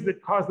ways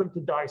that cause them to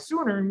die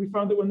sooner. And we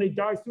found that when they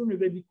die sooner,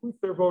 they bequeath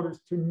their voters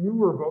to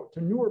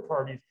newer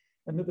parties,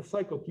 and that the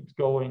cycle keeps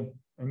going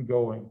and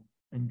going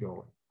and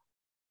going.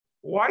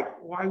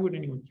 Why would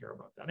anyone care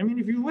about that? I mean,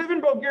 if you live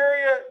in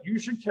Bulgaria, you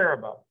should care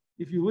about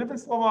it. If you live in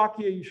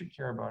Slovakia, you should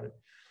care about it.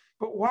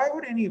 But why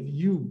would any of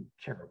you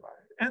care about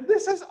it? And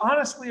this is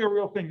honestly a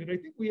real thing that I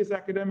think we as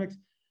academics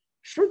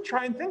should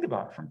try and think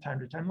about from time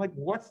to time. Like,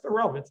 what's the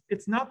relevance?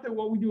 It's not that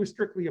what we do is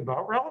strictly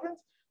about relevance,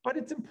 but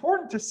it's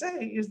important to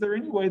say, is there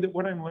any way that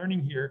what I'm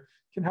learning here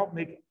can help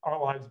make our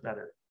lives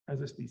better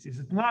as a species?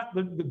 It's not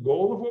the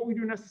goal of what we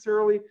do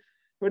necessarily,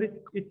 but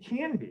it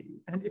can be.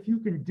 And if you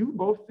can do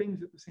both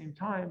things at the same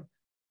time,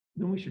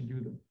 then we should do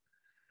them.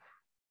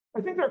 I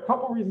think there are a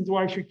couple of reasons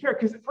why I should care,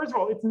 because first of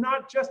all, it's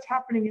not just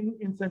happening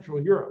in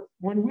Central Europe.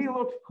 When we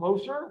looked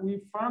closer, we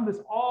found this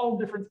all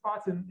different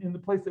spots in the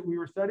place that we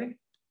were studying,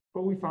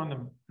 but we found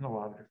them in a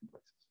lot of different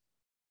places.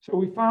 So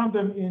we found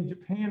them in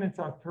Japan and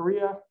South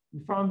Korea.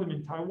 We found them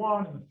in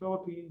Taiwan and the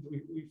Philippines.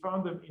 We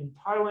found them in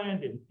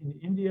Thailand and in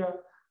India.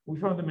 We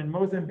found them in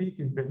Mozambique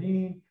and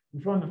Benin.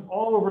 We found them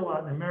all over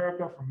Latin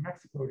America, from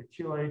Mexico to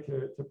Chile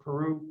to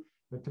Peru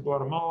to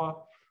Guatemala.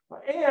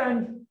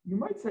 And you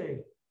might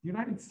say, the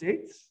United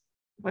States?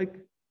 Like,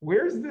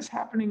 where's this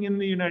happening in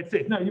the United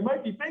States? Now, you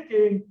might be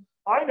thinking,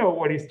 I know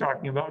what he's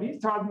talking about.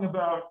 He's talking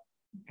about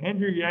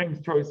Andrew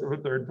Yang's choice of a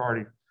third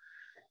party.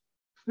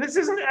 This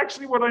isn't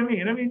actually what I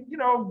mean. I mean, you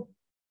know,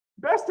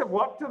 best of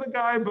luck to the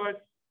guy,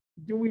 but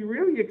do we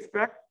really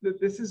expect that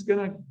this is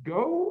going to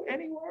go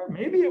anywhere?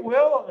 Maybe it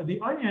will. The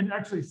Onion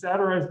actually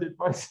satirized it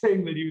by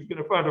saying that he was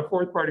going to find a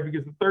fourth party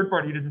because the third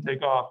party didn't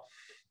take off.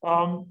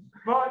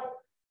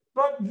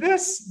 But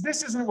this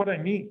isn't what I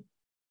mean.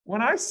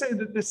 When I say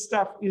that this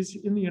stuff is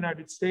in the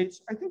United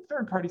States, I think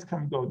third parties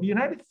come and go. The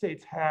United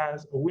States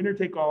has a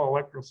winner-take-all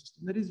electoral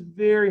system that is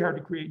very hard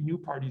to create new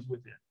parties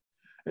within,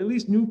 at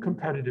least new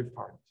competitive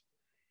parties.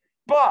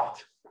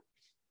 But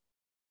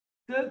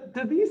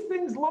Do these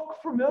things look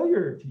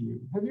familiar to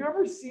you? Have you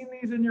ever seen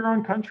these in your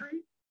own country?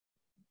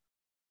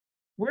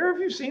 Where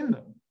have you seen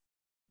them?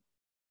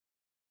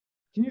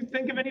 Can you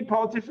think of any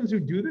politicians who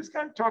do this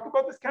talk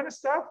about this kind of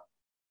stuff?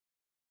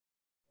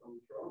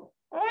 Oh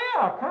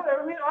yeah, kind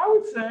of. I mean, I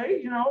would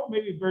say,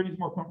 maybe Bernie's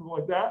more comfortable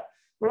like that,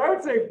 but I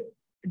would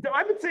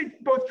say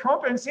both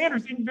Trump and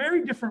Sanders in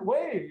very different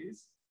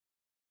ways,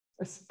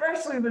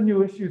 especially the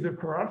new issues of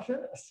corruption,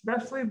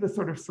 especially the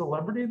sort of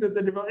celebrity that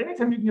they develop.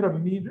 Anytime you can get a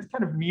meme, this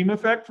kind of meme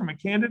effect from a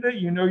candidate,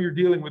 you're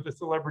dealing with a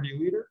celebrity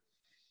leader.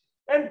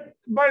 And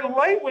by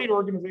lightweight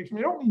organization,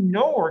 they don't mean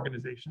no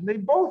organization. They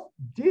both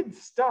did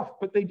stuff,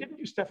 but they didn't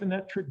do stuff in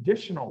that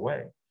traditional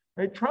way.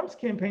 Right? Trump's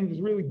campaign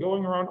was really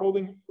going around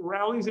holding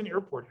rallies and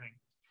airport hangars.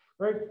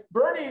 Right?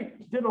 Bernie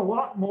did a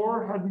lot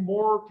more, had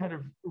more kind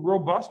of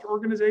robust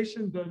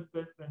organization than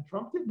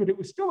Trump did, but it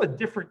was still a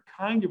different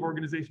kind of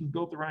organization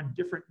built around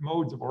different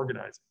modes of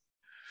organizing.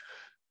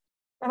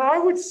 And I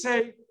would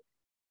say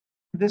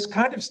this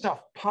kind of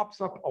stuff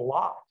pops up a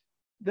lot.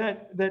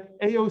 That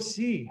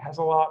AOC has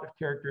a lot of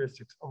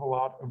characteristics of a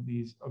lot of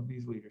these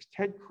leaders.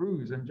 Ted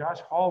Cruz and Josh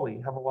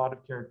Hawley have a lot of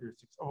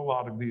characteristics of a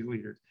lot of these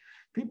leaders.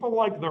 People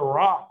like The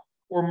Rock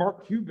or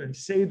Mark Cuban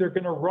say they're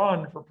going to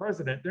run for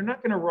president. They're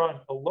not going to run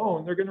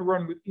alone. They're going to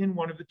run within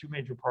one of the two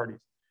major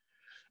parties.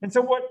 And so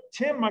what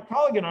Tim, my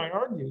colleague, and I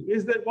argue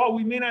is that while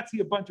we may not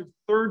see a bunch of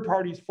third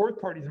parties, fourth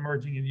parties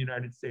emerging in the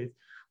United States,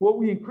 what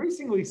we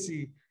increasingly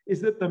see is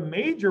that the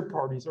major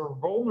parties are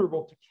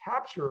vulnerable to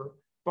capture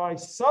by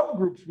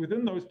subgroups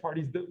within those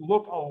parties that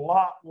look a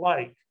lot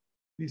like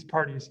these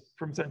parties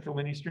from Central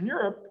and Eastern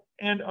Europe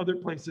and other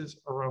places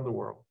around the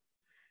world.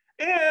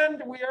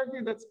 And we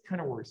argue that's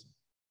kind of worrisome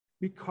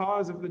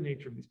because of the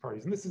nature of these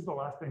parties. And this is the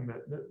last thing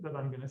that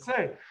I'm going to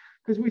say,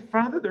 because we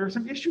found that there are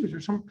some issues or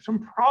some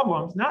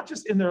problems, not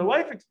just in their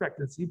life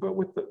expectancy, but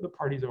with the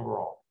parties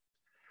overall.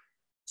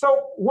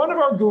 So one of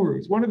our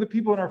gurus, one of the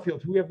people in our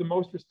field who we have the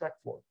most respect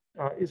for,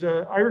 is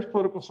an Irish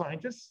political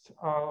scientist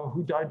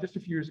who died just a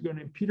few years ago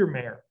named Peter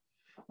Mayer.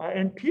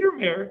 And Peter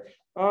Mayer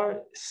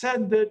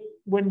said that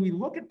when we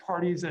look at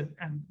parties, and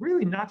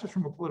really not just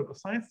from a political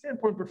science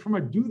standpoint, but from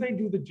a do they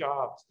do the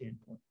job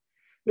standpoint,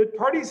 that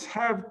parties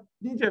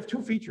need to have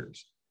two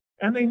features.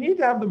 And they need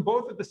to have them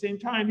both at the same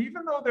time,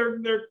 even though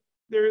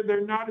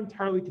they're not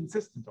entirely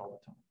consistent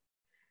all the time.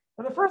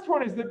 And the first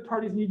one is that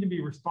parties need to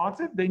be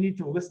responsive. They need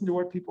to listen to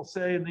what people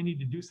say and they need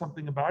to do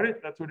something about it.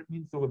 That's what it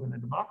means to live in a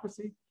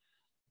democracy.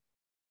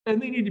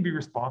 And they need to be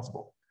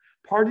responsible.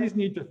 Parties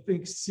need to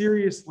think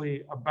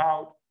seriously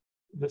about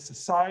the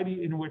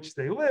society in which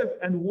they live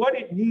and what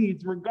it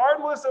needs,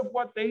 regardless of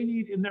what they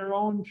need in their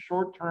own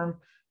short-term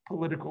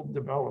political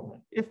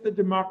development, if the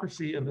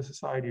democracy and the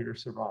society are to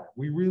survive.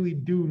 We really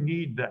do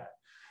need that.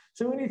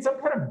 So we need some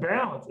kind of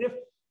balance. If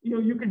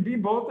you can be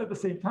both at the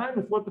same time,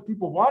 if what the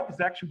people want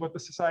is actually what the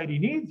society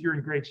needs, you're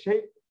in great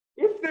shape.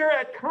 If they're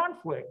at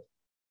conflict,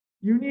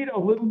 you need a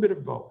little bit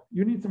of both.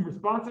 You need some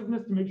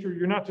responsiveness to make sure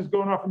you're not just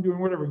going off and doing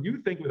whatever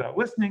you think without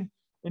listening.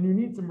 And you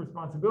need some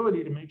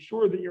responsibility to make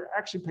sure that you're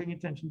actually paying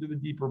attention to the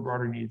deeper,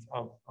 broader needs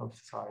of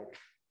society.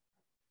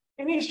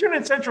 In Eastern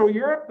and Central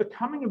Europe, the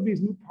coming of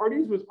these new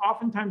parties was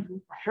oftentimes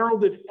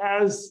heralded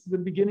as the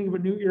beginning of a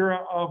new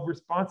era of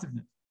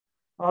responsiveness.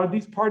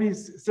 These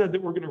parties said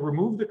that we're going to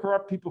remove the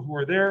corrupt people who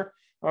are there.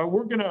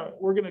 We're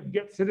going to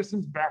get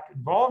citizens back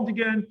involved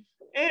again.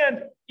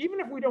 And even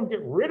if we don't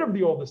get rid of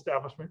the old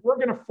establishment, we're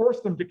going to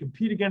force them to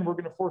compete again. We're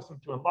going to force them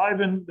to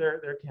enliven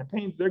their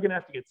campaigns. They're going to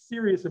have to get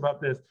serious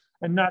about this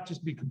and not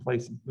just be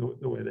complacent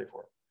the way they've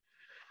worked.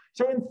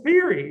 So in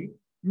theory,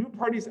 new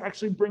parties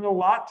actually bring a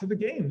lot to the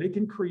game. They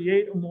can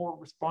create a more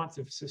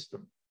responsive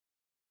system.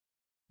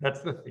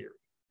 That's the theory.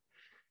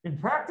 In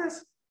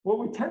practice, what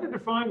we tended to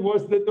find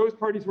was that those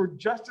parties were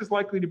just as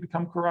likely to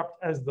become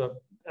corrupt as the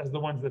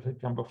ones that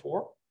had come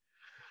before.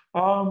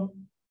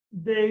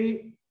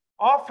 They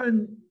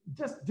often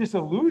just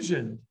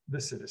disillusioned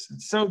the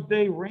citizens. So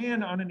they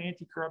ran on an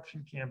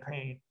anti-corruption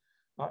campaign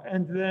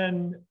and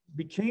then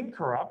became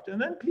corrupt.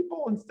 And then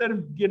people, instead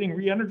of getting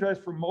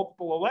re-energized for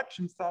multiple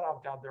elections, thought,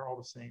 oh God, they're all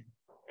the same,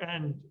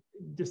 and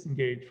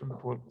disengaged from the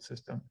political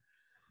system.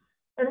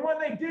 And when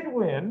they did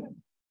win,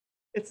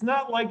 it's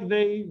not like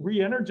they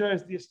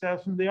re-energized the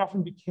establishment. They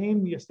often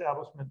became the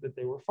establishment that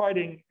they were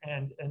fighting,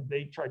 and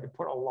they tried to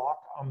put a lock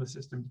on the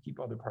system to keep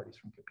other parties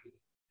from competing.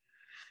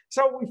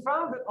 So we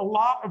found that a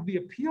lot of the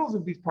appeals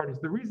of these parties,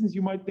 the reasons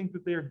you might think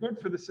that they are good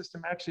for the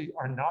system, actually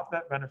are not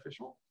that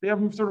beneficial. They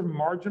have sort of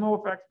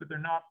marginal effects, but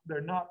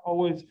they're not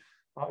always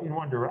in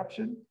one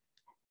direction.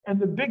 And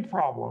the big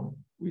problem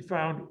we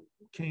found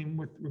came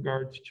with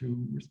regards to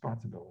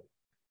responsibility.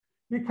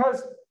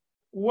 Because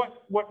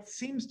what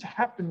seems to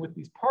happen with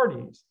these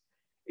parties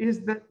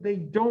is that they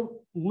don't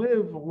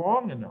live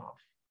long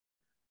enough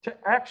to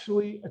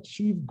actually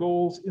achieve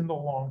goals in the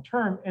long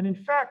term. And in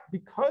fact,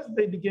 because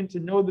they begin to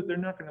know that they're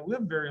not going to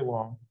live very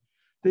long,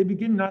 they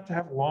begin not to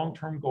have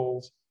long-term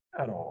goals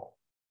at all.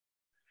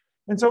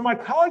 And so my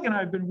colleague and I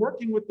have been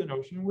working with the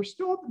notion, and we're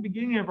still at the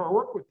beginning of our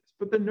work with this,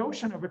 but the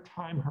notion of a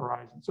time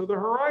horizon. So the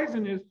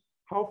horizon is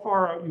how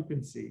far out you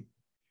can see.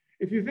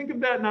 If you think of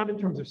that not in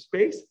terms of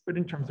space, but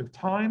in terms of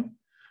time,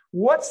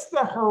 what's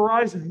the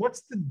horizon?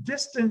 What's the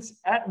distance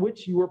at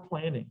which you are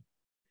planning?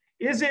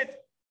 Is it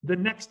the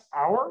next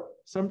hour?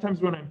 Sometimes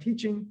when I'm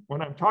teaching,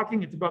 when I'm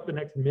talking, it's about the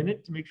next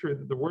minute to make sure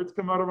that the words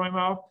come out of my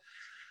mouth.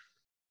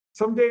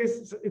 Some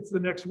days it's the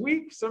next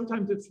week,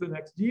 sometimes it's the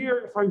next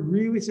year. If I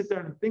really sit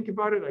down and think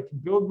about it, I can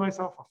build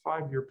myself a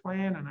 5-year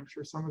plan. And I'm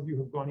sure some of you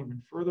have gone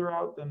even further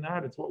out than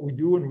that. It's what we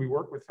do when we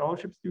work with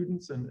fellowship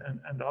students and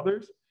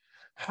others.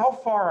 How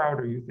far out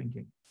are you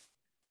thinking?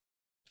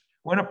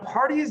 When a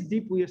party is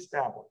deeply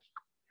established,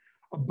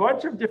 a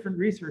bunch of different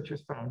research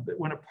has found that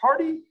when a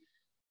party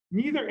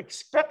neither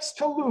expects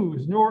to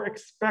lose nor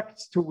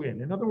expects to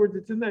win. In other words,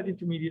 it's in that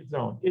intermediate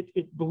zone.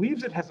 It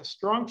believes it has a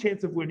strong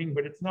chance of winning,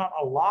 but it's not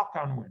a lock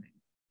on winning.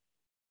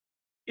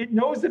 It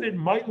knows that it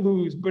might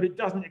lose, but it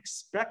doesn't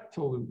expect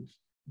to lose.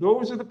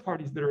 Those are the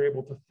parties that are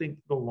able to think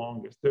the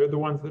longest. They're the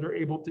ones that are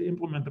able to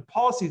implement the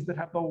policies that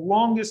have the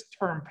longest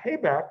term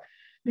payback,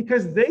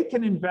 because they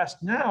can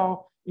invest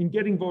now in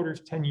getting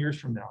voters 10 years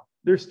from now.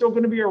 They're still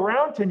going to be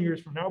around 10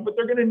 years from now, but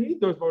they're going to need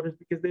those voters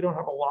because they don't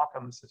have a lock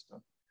on the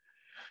system.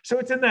 So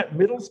it's in that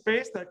middle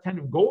space, that kind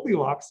of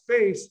Goldilocks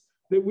space,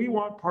 that we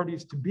want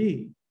parties to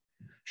be.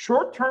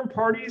 Short-term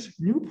parties,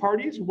 new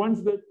parties,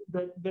 ones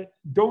that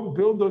don't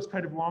build those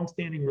kind of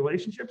long-standing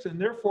relationships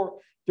and therefore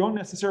don't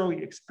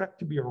necessarily expect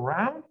to be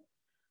around,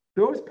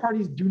 those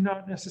parties do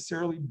not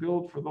necessarily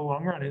build for the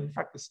long run. And in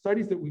fact, the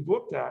studies that we've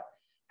looked at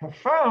have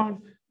found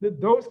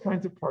that those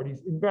kinds of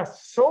parties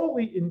invest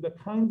solely in the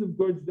kinds of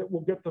goods that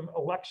will get them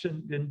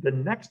election in the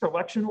next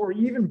election, or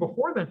even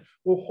before then,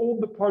 will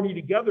hold the party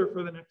together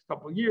for the next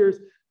couple of years,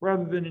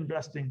 rather than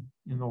investing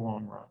in the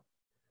long run.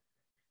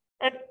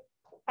 And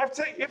I'd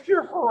say if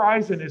your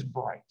horizon is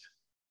bright,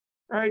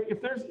 right?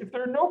 If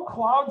there are no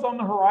clouds on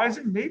the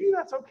horizon, maybe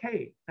that's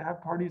okay to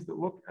have parties that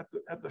look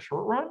at the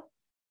short run.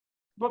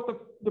 But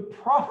the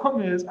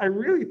problem is, I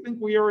really think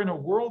we are in a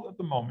world at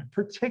the moment,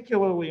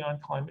 particularly on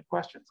climate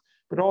questions,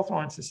 but also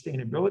on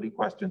sustainability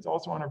questions,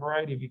 also on a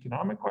variety of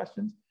economic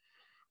questions,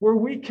 where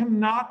we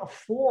cannot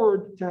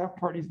afford to have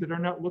parties that are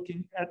not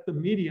looking at the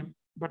medium,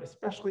 but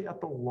especially at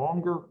the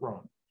longer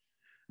run.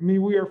 I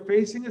mean, we are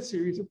facing a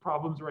series of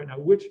problems right now,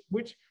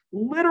 which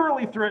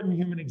literally threaten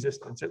human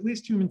existence, at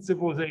least human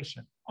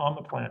civilization on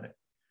the planet,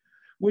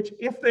 which,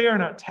 if they are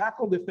not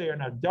tackled, if they are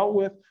not dealt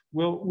with,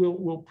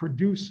 will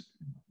produce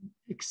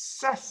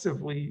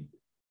excessively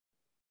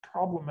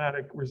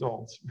problematic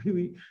results,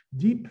 really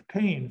deep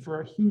pain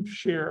for a huge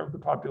share of the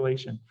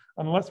population,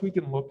 unless we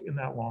can look in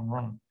that long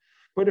run.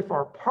 But if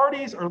our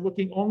parties are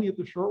looking only at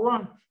the short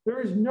run, there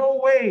is no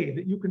way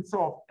that you can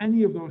solve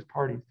any of those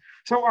parties.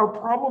 So our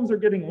problems are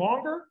getting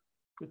longer,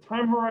 the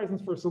time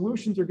horizons for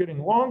solutions are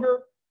getting longer,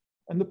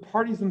 and the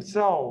parties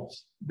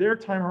themselves, their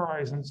time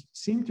horizons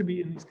seem to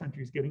be in these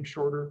countries getting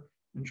shorter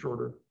and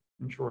shorter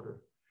and shorter.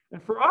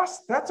 And for us,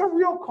 that's a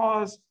real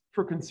cause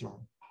for concern.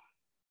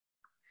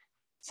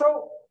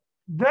 So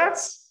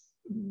that's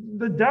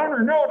the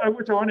downer note I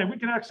wish I wanted. We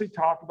can actually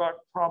talk about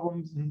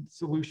problems and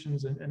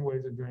solutions and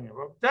ways of doing it.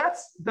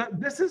 But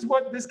this is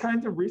what this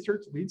kind of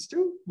research leads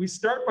to. We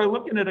start by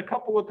looking at a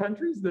couple of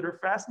countries that are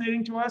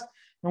fascinating to us,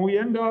 and we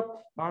end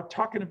up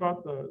talking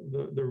about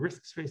the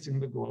risks facing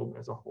the globe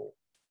as a whole.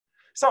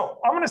 So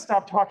I'm going to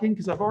stop talking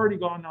because I've already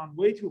gone on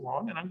way too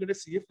long, and I'm going to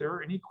see if there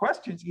are any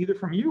questions either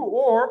from you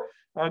or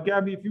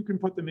Gabby, if you can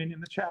put them in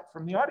the chat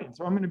from the audience.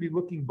 So I'm going to be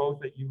looking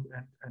both at you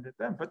and at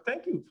them. But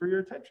thank you for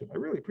your attention. I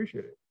really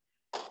appreciate it.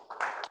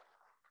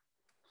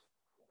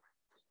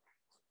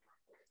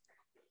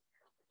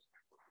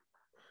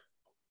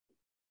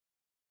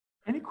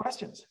 Any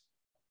questions?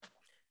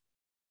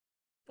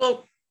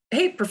 Well,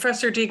 hey,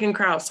 Professor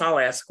Deegan-Krause, I'll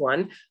ask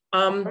one.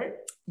 Okay.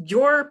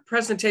 Your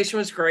presentation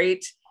was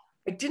great.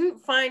 I didn't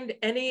find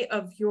any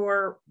of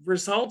your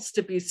results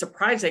to be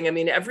surprising. I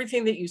mean,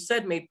 everything that you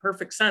said made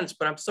perfect sense,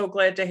 but I'm so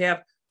glad to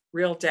have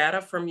real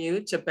data from you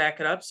to back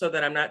it up so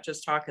that I'm not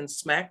just talking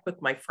smack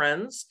with my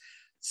friends.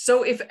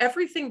 So if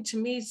everything to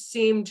me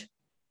seemed,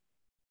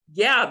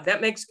 yeah,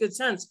 that makes good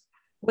sense,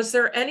 was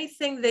there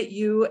anything that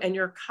you and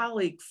your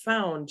colleague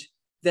found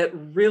that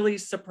really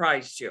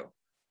surprised you?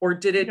 Or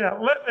did it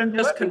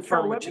just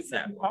confirm what you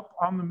said? Up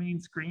on the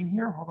main screen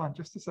here, hold on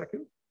just a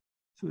second,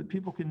 so that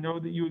people can know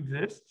that you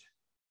exist.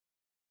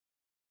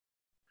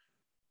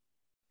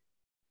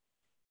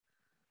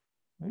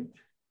 Wait,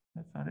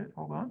 that's not it,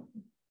 hold on.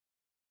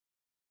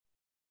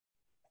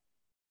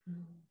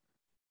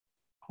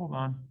 Hold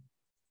on.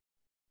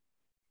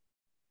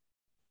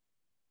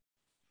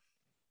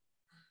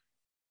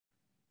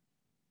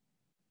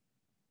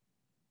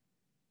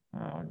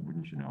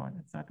 Wouldn't you know it?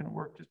 It's not going to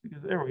work just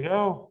because, there we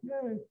go.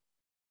 Yay.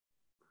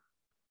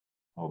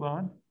 Hold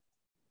on.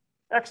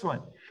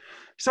 Excellent.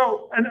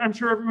 So, and I'm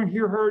sure everyone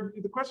here heard,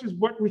 the question is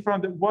what we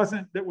found that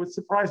was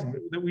surprising,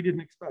 that we didn't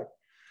expect.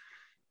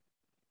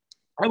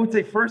 I would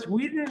say first,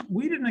 we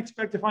didn't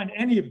expect to find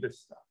any of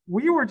this stuff.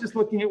 We were just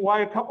looking at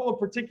why a couple of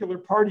particular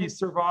parties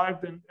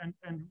survived and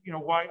you know,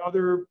 why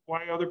other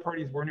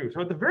parties were new.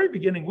 So at the very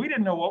beginning, we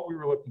didn't know what we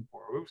were looking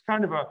for. It was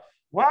kind of a,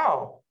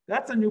 wow,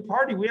 That's a new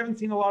party. We haven't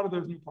seen a lot of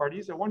those new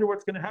parties. I wonder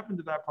what's going to happen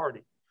to that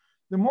party.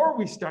 The more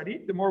we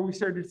studied, the more we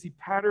started to see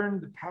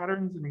patterns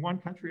in one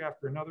country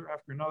after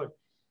another.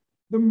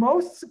 The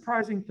most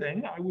surprising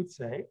thing, I would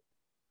say,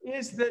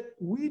 is that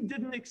we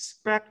didn't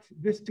expect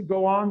this to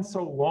go on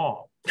so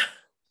long.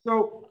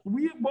 So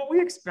what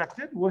we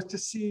expected was to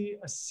see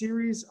a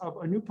series of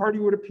a new party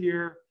would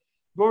appear,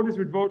 voters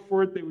would vote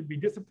for it, they would be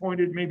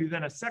disappointed, maybe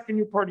then a second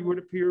new party would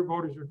appear,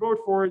 voters would vote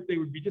for it, they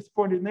would be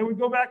disappointed, and they would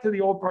go back to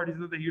the old parties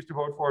that they used to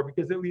vote for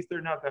because at least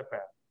they're not that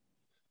bad.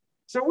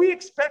 So we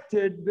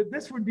expected that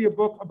this would be a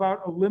book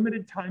about a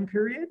limited time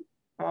period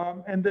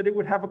and that it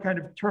would have a kind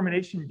of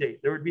termination date.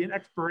 There would be an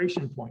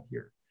expiration point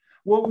here.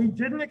 What we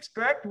didn't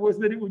expect was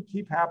that it would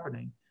keep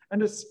happening.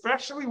 And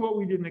especially what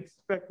we didn't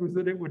expect was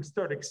that it would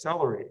start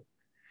accelerating.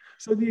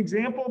 So the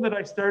example that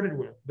I started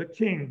with, the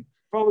king,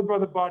 followed by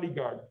the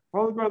bodyguard,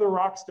 followed by the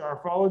rock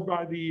star, followed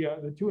by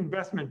the two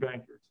investment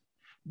bankers,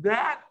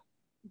 that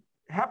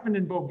happened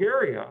in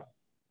Bulgaria.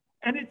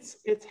 And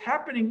it's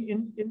happening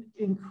in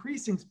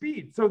increasing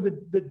speed. So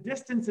the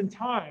distance in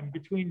time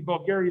between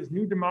Bulgaria's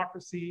new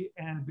democracy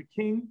and the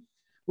king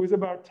was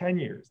about 10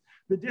 years.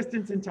 The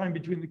distance in time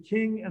between the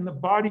king and the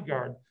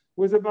bodyguard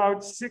was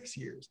about 6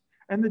 years.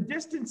 And the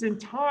distance in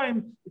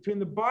time between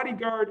the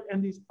bodyguard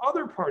and these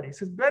other parties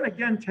has been,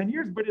 again, 10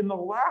 years. But in the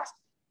last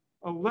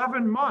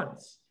 11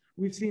 months,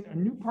 we've seen a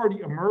new party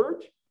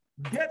emerge,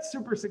 get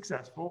super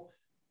successful,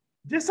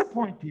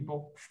 disappoint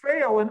people,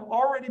 fail, and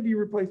already be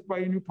replaced by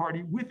a new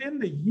party within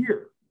the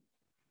year.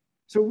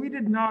 So we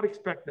did not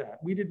expect that.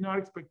 We did not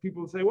expect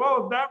people to say,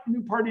 well, if that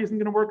new party isn't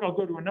going to work, I'll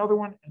go to another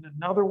one and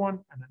another one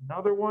and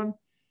another one.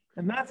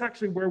 And that's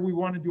actually where we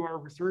want to do our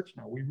research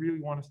now. We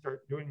really want to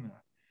start doing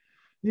that.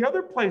 The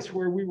other place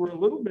where we were a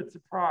little bit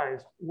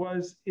surprised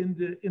was in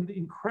the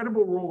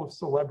incredible role of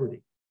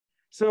celebrity.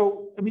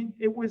 So, I mean,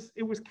 it was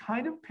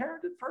kind of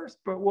apparent at first,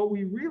 but what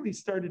we really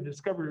started to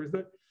discover was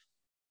that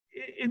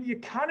in the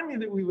economy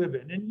that we live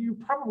in, and you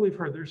probably have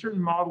heard, there are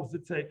certain models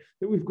that say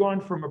that we've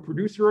gone from a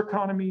producer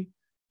economy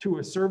to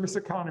a service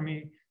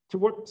economy to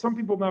what some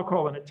people now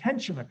call an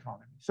attention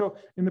economy. So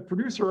in the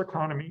producer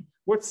economy,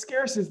 what's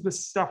scarce is the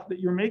stuff that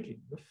you're making,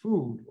 the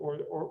food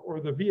or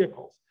the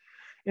vehicles.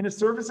 In a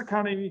service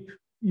economy,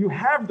 you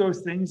have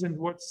those things, and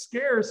what's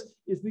scarce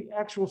is the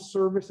actual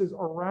services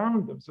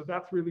around them. So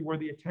that's really where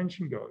the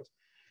attention goes.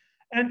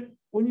 And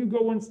when you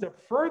go one step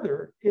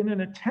further, in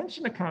an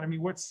attention economy,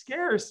 what's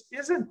scarce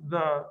isn't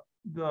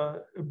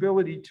the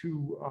ability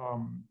to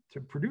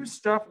produce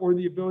stuff or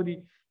the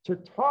ability to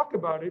talk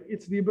about it.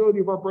 It's the ability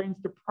of our brains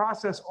to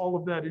process all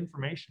of that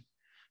information.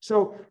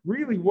 So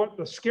really what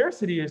the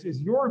scarcity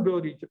is your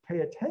ability to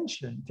pay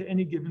attention to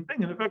any given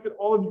thing. And the fact that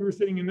all of you are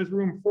sitting in this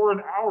room for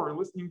an hour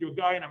listening to a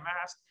guy in a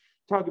mask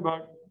talk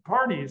about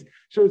parties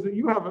shows that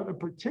you have a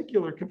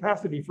particular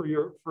capacity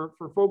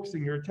for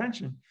focusing your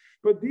attention.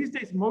 But these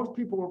days, most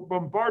people are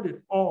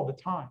bombarded all the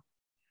time.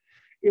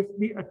 If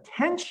the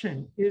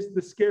attention is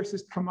the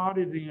scarcest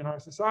commodity in our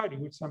society,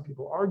 which some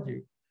people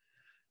argue,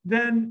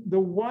 then the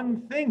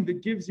one thing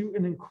that gives you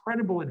an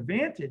incredible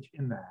advantage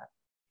in that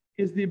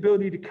is the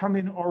ability to come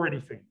in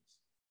already famous,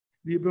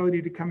 the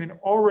ability to come in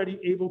already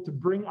able to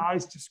bring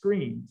eyes to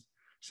screens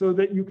so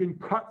that you can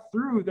cut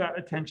through that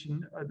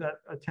attention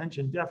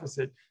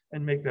deficit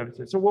and make that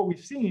attention. So what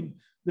we've seen,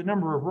 the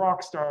number of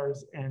rock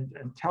stars and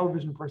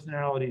television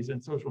personalities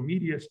and social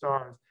media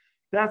stars,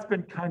 that's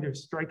been kind of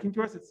striking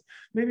to us. It's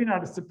maybe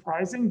not as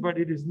surprising, but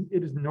it is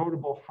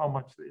notable how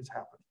much is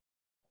happening.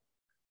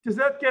 Does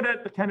that get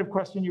at the kind of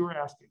question you were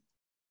asking?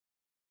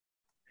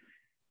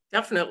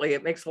 Definitely,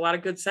 it makes a lot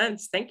of good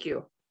sense. Thank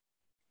you.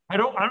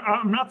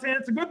 I'm not saying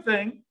it's a good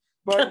thing,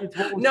 but it's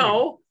what we're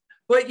no,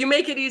 but you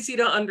make it easy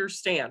to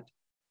understand.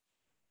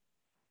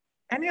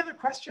 Any other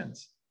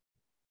questions?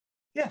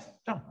 Yes,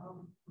 John.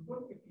 I'm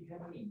wondering if you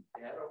have any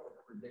data or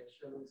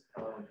predictions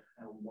of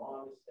a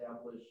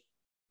long-established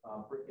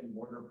brick and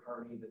mortar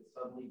party that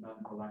suddenly,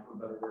 for lack of a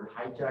better word,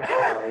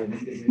 hijacked by an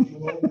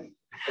individual,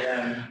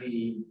 and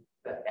the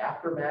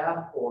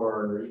aftermath,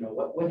 or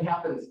what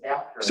happens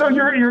after? So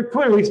you're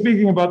clearly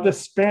speaking about the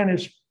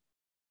Spanish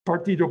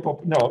Partido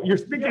Popular. No, you're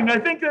speaking. Yeah. I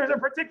think there's a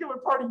particular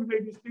party you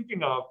may be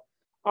speaking of.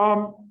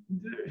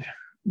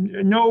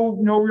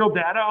 No real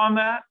data on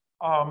that.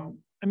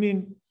 I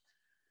mean,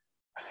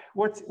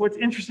 what's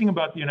interesting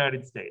about the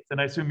United States, and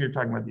I assume you're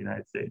talking about the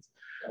United States.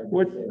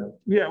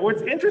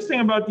 What's interesting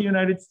about the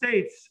United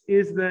States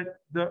is that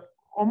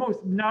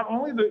almost not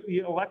only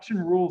the election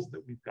rules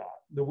that we've got,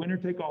 the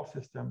winner-take-all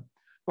system,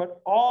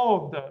 but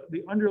all of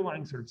the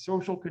underlying sort of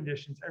social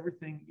conditions,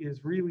 everything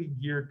is really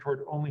geared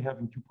toward only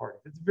having two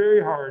parties. It's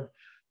very hard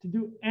to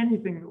do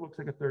anything that looks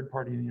like a third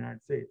party in the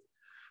United States.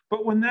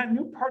 But when that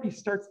new party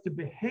starts to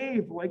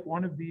behave like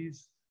one of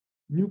these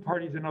new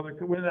parties in other,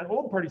 when that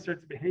old party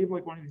starts to behave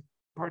like one of these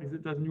parties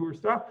that does newer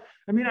stuff,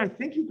 I mean, I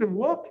think you can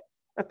look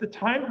at the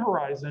time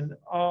horizon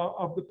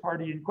of the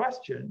party in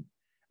question,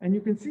 and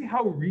you can see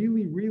how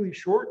really, really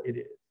short it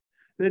is.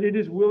 That it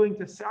is willing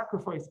to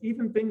sacrifice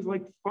even things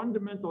like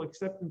fundamental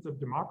acceptance of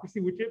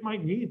democracy, which it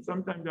might need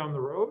sometime down the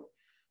road,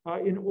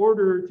 in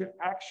order to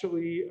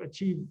actually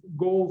achieve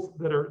goals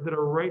that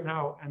are right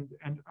now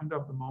and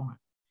of the moment.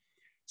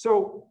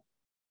 So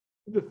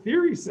the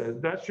theory says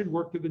that should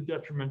work to the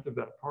detriment of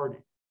that party.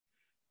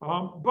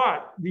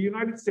 But the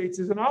United States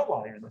is an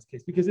outlier in this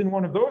case, because in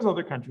one of those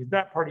other countries,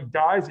 that party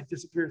dies, it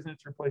disappears, and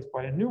it's replaced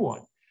by a new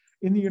one.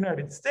 In the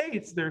United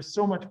States, there's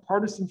so much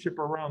partisanship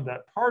around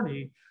that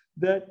party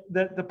that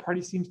the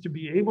party seems to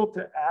be able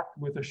to act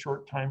with a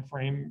short time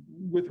frame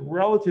with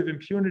relative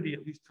impunity,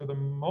 at least for the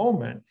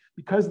moment,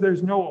 because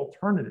there's no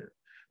alternative,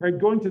 right?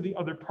 Going to the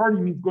other party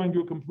means going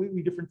to a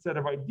completely different set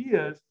of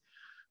ideas,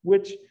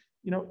 which,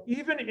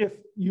 even if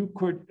you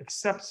could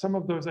accept some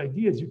of those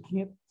ideas, you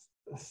can't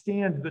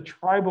stand the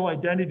tribal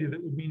identity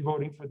that would mean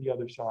voting for the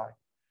other side.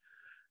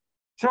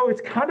 So it's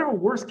kind of a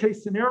worst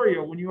case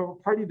scenario when you have a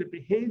party that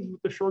behaves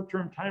with the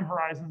short-term time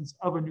horizons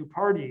of a new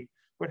party,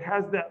 but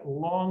has that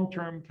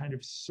long-term kind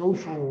of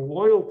social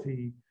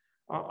loyalty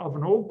of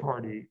an old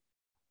party.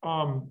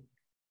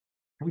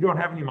 We don't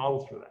have any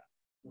models for that.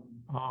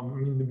 I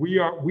mean, we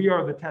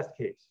are the test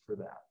case for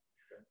that.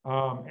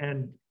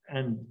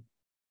 And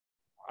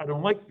I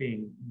don't like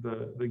being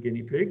the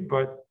guinea pig,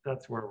 but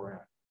that's where we're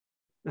at.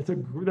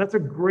 That's a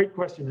great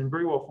question and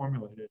very well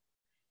formulated.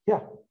 Yeah.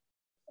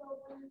 So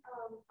when a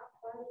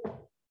party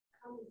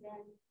comes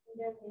in and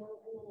they're new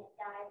and then it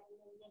dies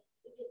and then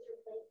it gets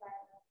replaced by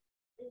another,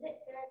 is it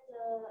fair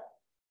to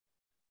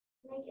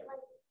make it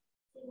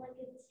seem like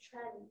it's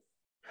trends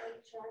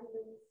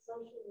in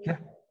social media?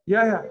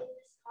 Yeah.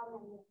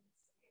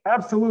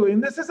 Absolutely.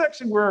 And this is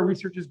actually where our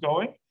research is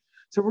going.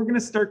 So we're going to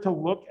start to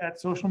look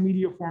at social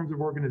media forms of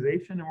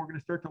organization, and we're going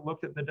to start to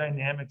look at the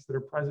dynamics that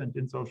are present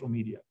in social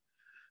media.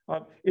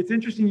 It's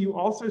interesting, you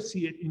also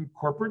see it in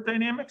corporate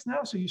dynamics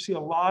now. So you see a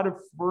lot of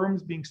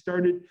firms being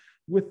started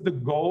with the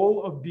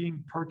goal of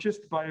being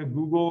purchased by a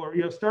Google,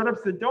 or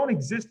startups that don't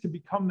exist to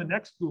become the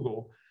next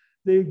Google.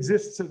 They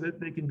exist so that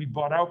they can be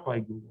bought out by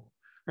Google,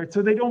 right?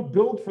 So they don't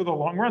build for the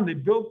long run. They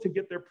build to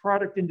get their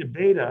product into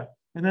beta,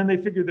 and then they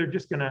figure they're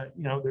just gonna,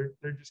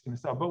 they're just gonna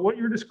sell. But what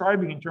you're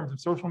describing in terms of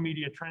social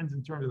media trends,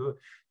 in terms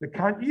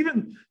of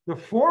even the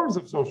forms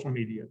of social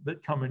media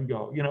that come and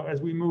go,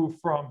 as we move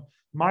from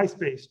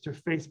MySpace to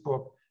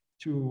Facebook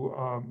to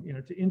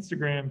to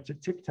Instagram to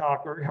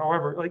TikTok, or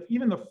however,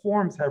 even the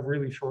forms have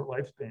really short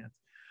lifespans.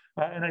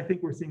 And I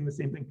think we're seeing the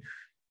same thing.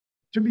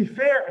 To be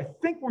fair, I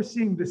think we're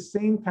seeing the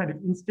same kind of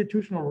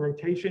institutional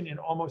rotation in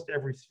almost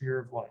every sphere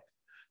of life.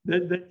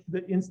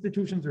 That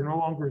institutions are no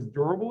longer as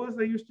durable as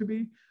they used to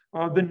be.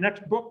 The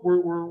next book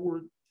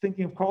we're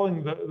thinking of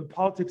calling the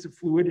politics of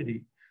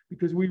fluidity,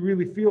 because we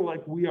really feel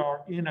like we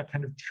are in a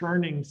kind of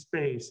churning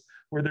space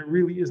where there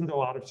really isn't a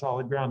lot of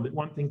solid ground, that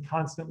one thing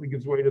constantly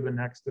gives way to the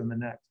next and the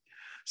next.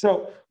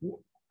 So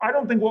I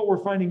don't think what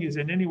we're finding is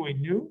in any way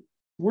new.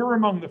 We're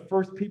among the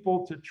first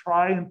people to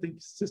try and think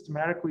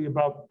systematically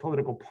about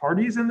political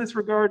parties in this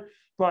regard,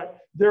 but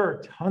there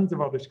are tons of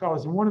other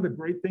scholars. And one of the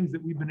great things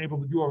that we've been able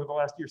to do over the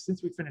last year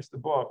since we finished the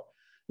book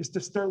is to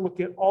start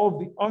looking at all of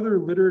the other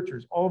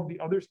literatures, all of the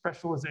other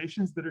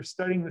specializations that are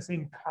studying the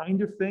same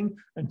kind of thing,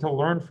 and to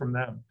learn from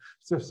them.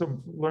 So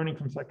some learning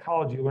from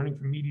psychology, learning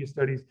from media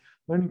studies,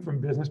 learning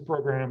from business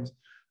programs.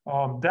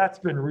 That's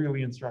been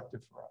really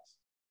instructive for us.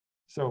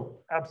 So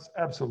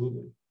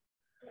absolutely.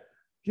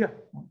 Yeah. I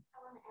want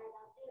to add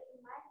on, it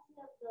reminds me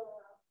of the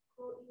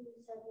quote you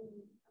said in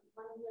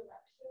one of your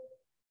lectures,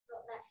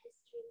 about that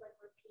history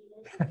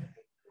repeated.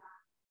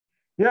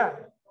 Yeah.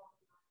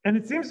 And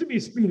it seems to be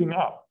speeding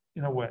up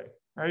in a way,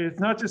 right?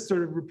 It's not just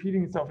sort of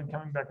repeating itself and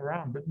coming back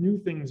around, but new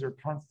things are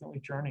constantly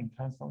churning,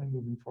 constantly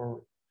moving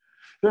forward.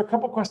 There are a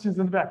couple questions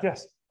in the back.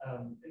 Yes.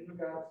 In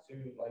regards to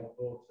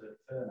voter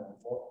turnout,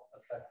 what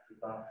effect does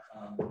that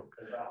have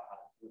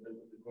with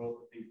the growth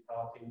of these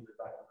parties? Is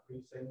that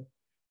increasing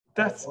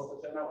voter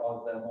turnout, or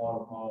is there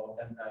more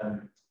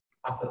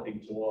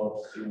apathy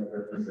towards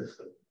the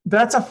system?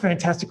 That's a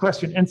fantastic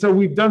question. And so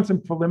we've done some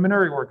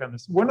preliminary work on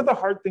this. One of the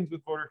hard things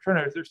with voter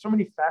turnout is there's so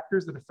many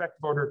factors that affect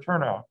voter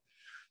turnout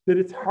that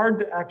it's hard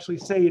to actually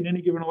say in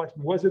any given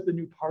election, was it the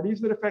new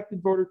parties that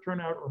affected voter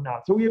turnout or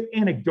not? So we have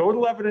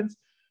anecdotal evidence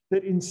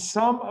that in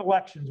some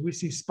elections, we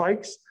see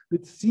spikes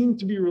that seem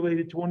to be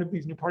related to one of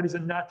these new parties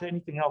and not to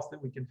anything else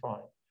that we can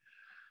find.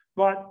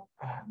 But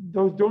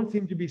those don't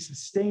seem to be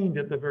sustained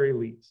at the very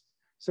least.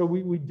 So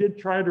we did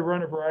try to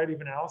run a variety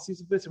of analyses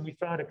of this, and we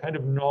found a kind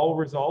of null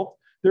result.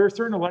 There are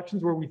certain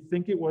elections where we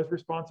think it was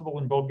responsible.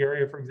 In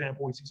Bulgaria, for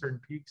example, we see certain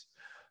peaks.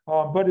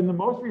 But in the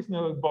most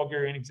recent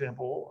Bulgarian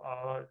example,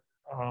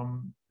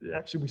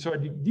 actually we saw a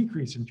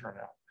decrease in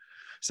turnout.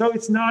 So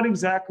it's not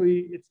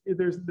exactly,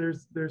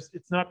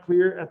 it's not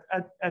clear.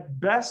 At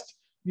best,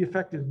 the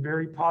effect is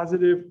very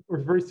positive or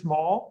very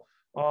small,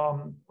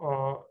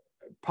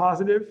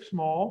 positive,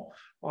 small,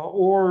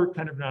 or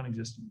kind of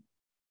non-existent.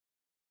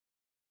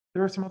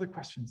 There are some other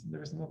questions.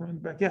 There's another one in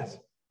the back. Yes.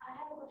 I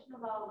have a question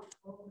about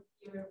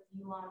your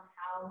view on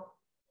how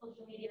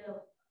social media,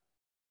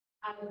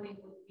 I would think,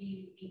 would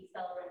be the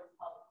accelerant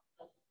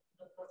of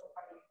the political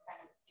party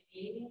kind of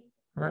deviating.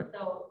 Right.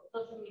 So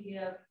social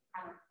media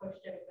kind of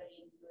pushed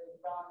everybody into a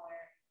realm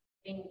where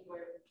things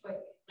were quick,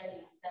 ready,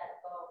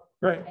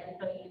 Right. And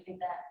so you think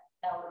that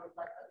that would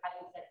reflect like how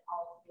you said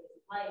all spheres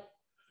of life.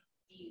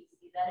 Do you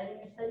see that in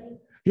your study?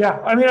 Yeah,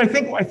 I mean, I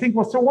think,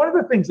 well, so one of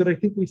the things that I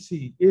think we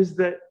see is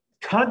that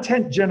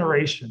content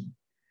generation,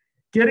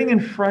 getting in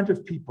front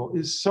of people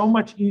is so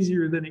much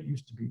easier than it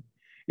used to be.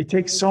 It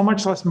takes so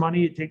much less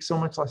money. It takes so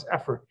much less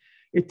effort.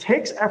 It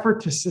takes effort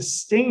to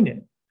sustain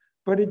it,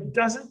 but it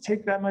doesn't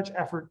take that much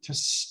effort to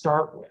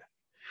start with.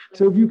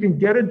 So if you can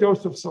get a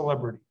dose of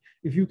celebrity,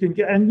 if you can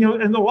get, and you know,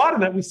 and a lot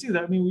of that we see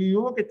that. I mean, when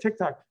you look at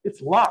TikTok,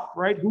 it's luck,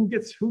 right? Who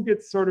gets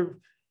sort of,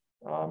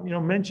 you know,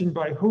 mentioned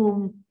by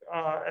whom,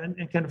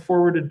 and kind of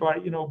forwarded by,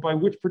 you know, by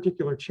which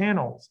particular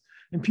channels.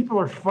 And people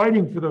are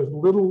fighting for those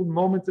little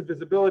moments of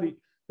visibility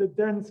that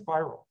then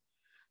spiral.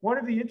 One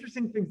of the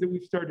interesting things that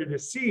we've started to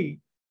see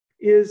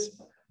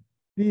is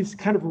these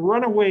kind of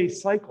runaway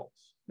cycles,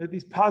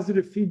 these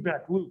positive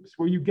feedback loops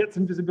where you get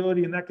some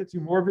visibility and that gets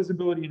you more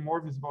visibility and more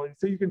visibility.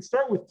 So you can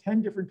start with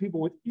 10 different people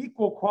with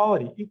equal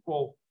quality,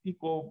 equal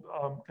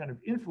kind of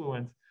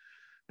influence,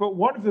 but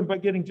one of them, by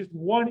getting just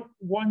one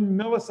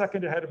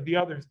millisecond ahead of the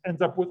others,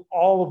 ends up with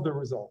all of the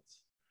results.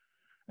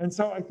 And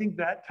so I think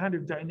that kind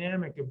of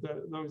dynamic of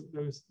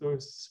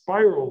those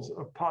spirals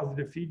of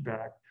positive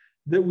feedback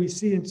that we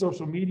see in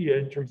social media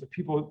in terms of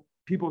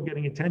people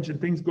getting attention,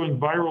 things going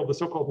viral, the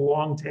so-called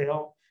long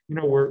tail, you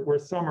know, where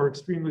some are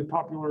extremely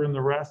popular and the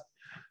rest.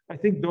 I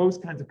think those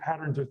kinds of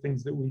patterns are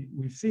things that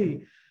we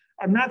see.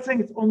 I'm not saying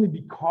it's only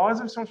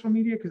because of social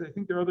media, because I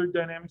think there are other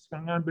dynamics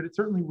going on, but it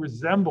certainly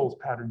resembles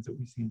patterns that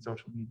we see in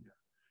social media.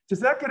 Does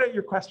that get at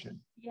your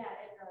question? Yeah,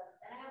 it does.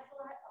 And I also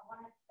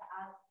wanted to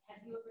ask,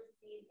 have you ever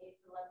seen a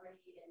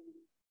celebrity in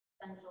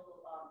Central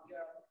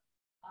Europe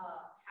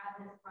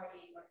have his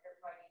party or her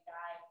party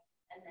die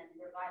and then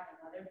revive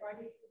another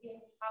party to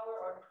gain power,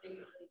 or they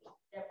usually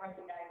their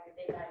party dies or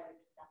they die or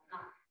just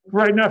not?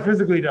 Right, not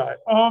physically die.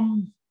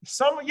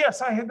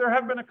 Yes, there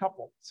have been a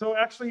couple. So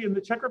actually in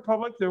the Czech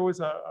Republic, there was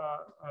a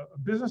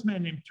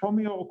businessman named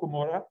Tomio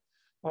Okamura.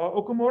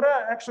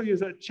 Okamura actually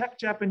is a Czech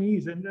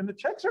Japanese, and the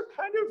Czechs are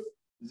kind of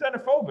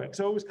xenophobic.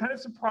 So it was kind of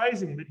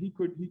surprising that he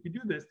could do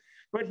this.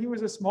 But he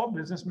was a small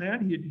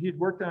businessman. He had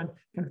worked on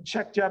kind of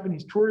Czech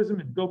Japanese tourism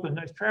and built a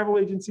nice travel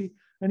agency.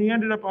 And he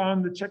ended up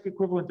on the Czech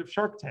equivalent of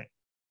Shark Tank.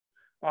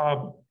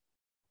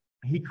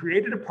 He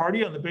created a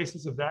party on the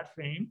basis of that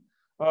fame,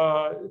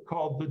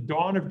 called the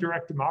Dawn of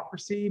Direct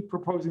Democracy,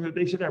 proposing that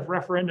they should have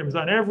referendums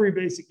on every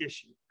basic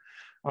issue.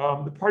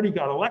 The party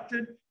got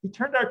elected. He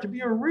turned out to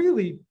be a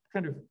really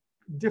kind of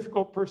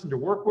difficult person to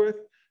work with.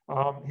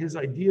 His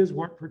ideas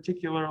weren't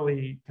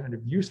particularly kind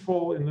of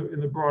useful in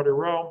the broader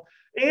realm.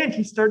 And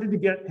he started to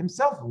get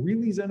himself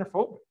really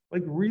xenophobic,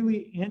 like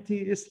really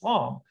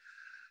anti-Islam.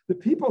 The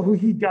people who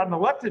he'd gotten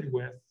elected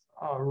with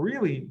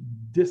really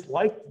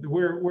disliked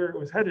where it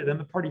was headed, and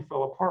the party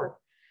fell apart.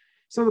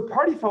 So the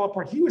party fell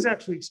apart. He was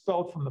actually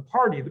expelled from the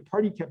party. The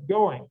party kept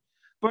going.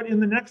 But in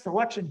the next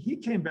election, he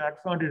came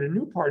back, founded a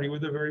new party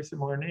with a very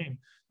similar name.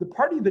 The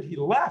party that he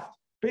left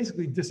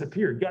basically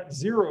disappeared, got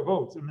 0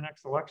 votes in the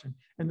next election.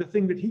 And the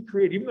thing that he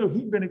created, even though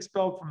he'd been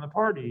expelled from the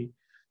party,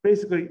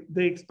 basically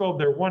they expelled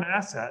their one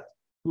asset,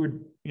 who had,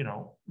 you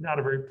know, not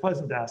a very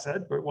pleasant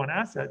asset, but one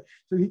asset.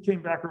 So he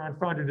came back around,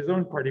 founded his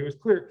own party. It was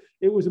clear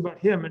it was about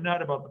him and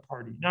not about the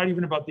party, not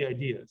even about the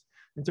ideas.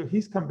 And so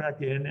he's come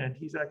back in, and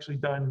he's actually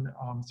done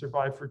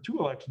survive for 2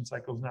 election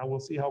cycles now. We'll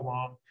see how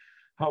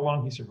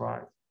long he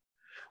survives.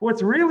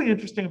 What's really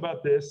interesting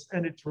about this,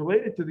 and it's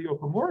related to the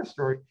Okamura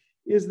story,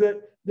 is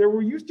that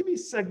there used to be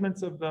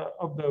segments of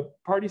the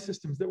party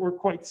systems that were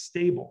quite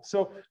stable.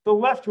 So the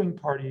left-wing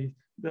party,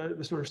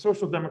 the sort of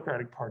social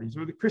democratic parties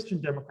or the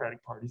Christian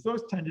democratic parties,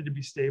 those tended to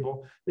be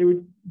stable. They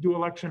would do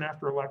election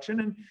after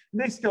election, and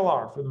they still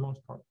are for the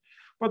most part.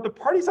 But the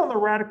parties on the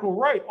radical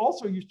right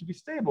also used to be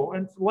stable.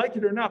 And like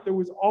it or not, there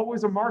was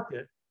always a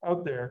market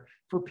out there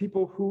for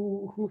people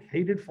who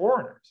hated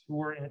foreigners, who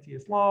were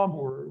anti-Islam, who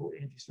were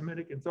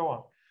anti-Semitic, and so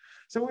on.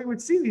 So we would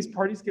see these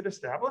parties get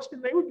established,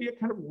 and they would be a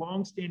kind of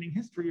long-standing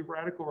history of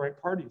radical right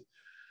parties.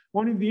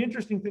 One of the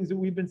interesting things that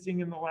we've been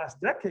seeing in the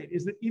last decade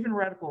is that even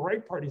radical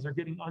right parties are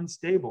getting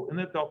unstable, and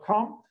that they'll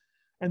come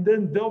and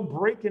then they'll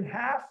break in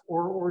half,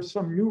 or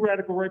some new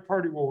radical right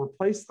party will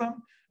replace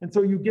them. And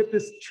so you get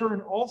this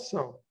churn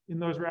also in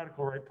those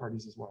radical right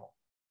parties as well.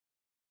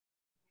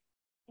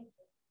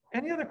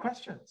 Any other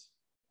questions?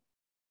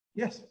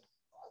 Yes. So,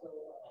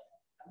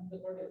 the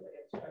party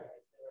that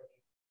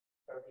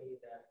party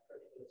that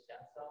particular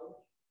stem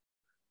cell.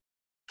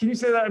 Can you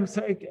say that? I'm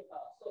sorry. So,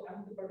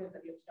 the party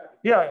that you studied.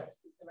 Yeah.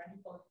 Is there any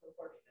political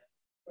party that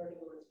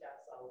particular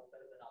stands out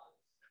better than others?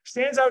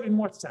 Stands out in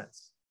what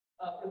sense?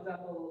 For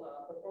example,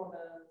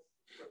 performance.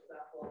 For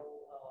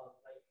example,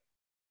 like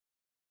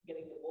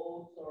getting the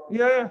votes, or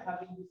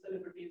having the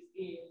celebrities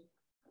in.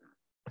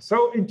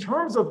 So in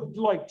terms of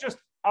like just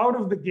out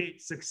of the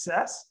gate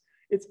success,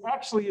 it's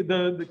actually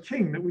the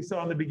king that we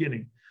saw in the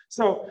beginning.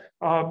 So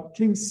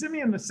King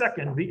Simeon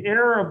II, the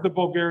heir of the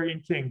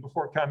Bulgarian king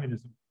before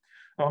communism,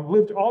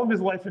 lived all of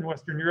his life in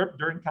Western Europe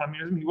during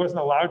communism. He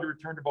wasn't allowed to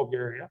return to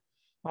Bulgaria.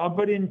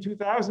 But in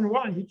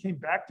 2001, he came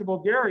back to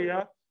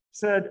Bulgaria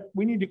said,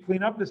 we need to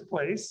clean up this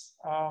place,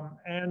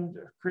 and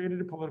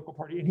created a political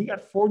party. And he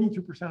got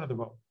 42% of the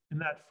vote in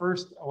that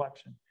first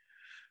election.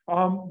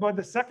 But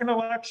the second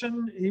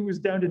election, he was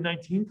down to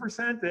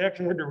 19%. They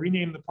actually had to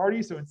rename the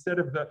party. So instead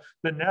of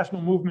the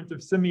National Movement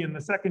of Simeon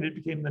II, it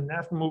became the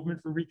National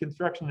Movement for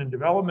Reconstruction and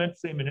Development,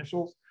 same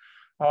initials.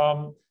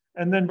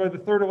 And then by the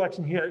third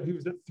election, he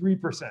was at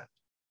 3%.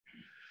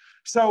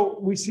 So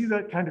we see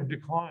that kind of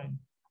decline.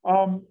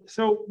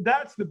 So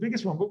that's the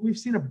biggest one, but we've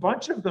seen a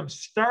bunch of them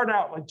start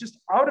out like just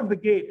out of the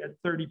gate at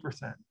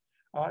 30%.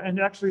 And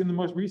actually in the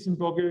most recent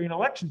Bulgarian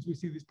elections, we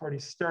see these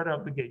parties start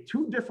out the gate.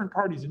 Two different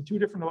parties in two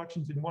different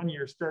elections in 1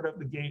 year start out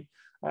the gate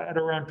at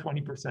around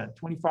 20%,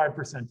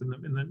 25%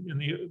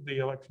 in the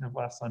election of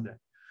last Sunday.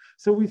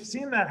 So we've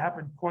seen that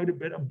happen quite a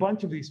bit. A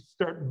bunch of these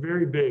start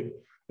very big,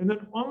 and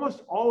then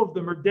almost all of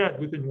them are dead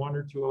within 1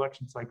 or 2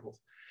 election cycles.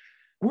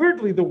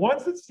 Weirdly, the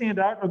ones that stand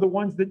out are the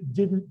ones that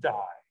didn't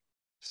die.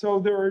 So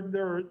there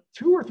are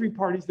 2 or 3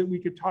 parties that we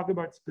could talk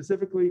about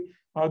specifically.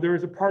 There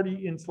is a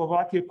party in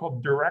Slovakia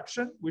called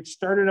Direction, which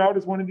started out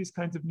as one of these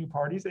kinds of new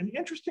parties. And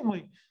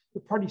interestingly, the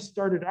party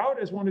started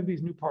out as one of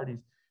these new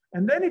parties.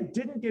 And then it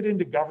didn't get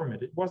into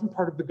government. It wasn't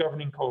part of the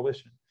governing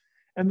coalition.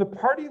 And the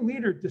party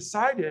leader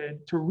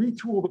decided to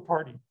retool the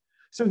party.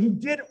 So he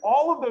did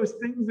all of those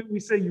things that we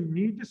say you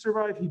need to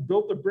survive. He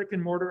built a brick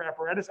and mortar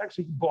apparatus,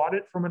 actually bought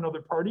it from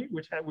another party,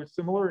 which was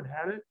similar and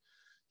had it.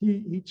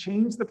 He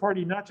changed the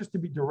party not just to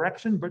be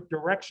Direction, but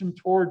Direction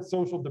towards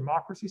social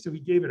democracy. So he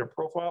gave it a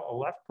profile, a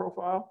left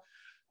profile.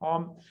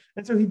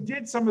 And so he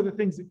did some of the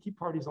things that keep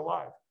parties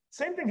alive.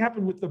 Same thing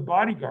happened with the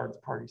Bodyguards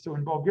Party. So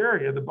in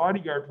Bulgaria, the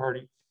Bodyguard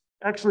Party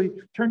actually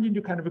turned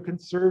into kind of a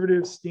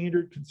conservative,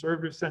 standard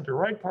conservative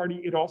center-right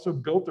party. It also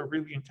built a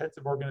really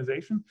intensive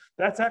organization.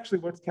 That's actually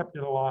what's kept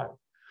it alive.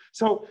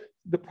 So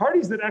the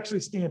parties that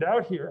actually stand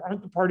out here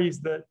aren't the parties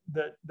that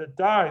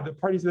die. The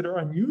parties that are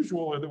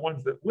unusual are the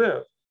ones that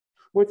live.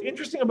 What's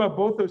interesting about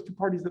both those 2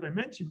 parties that I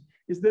mentioned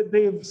is that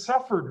they have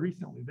suffered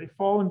recently. They've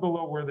fallen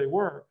below where they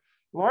were,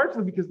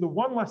 largely because the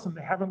one lesson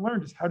they haven't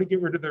learned is how to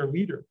get rid of their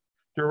leader.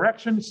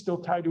 Direction is still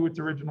tied to its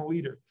original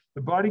leader.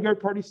 The Bodyguard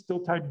Party is still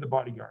tied to the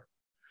bodyguard.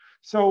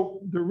 So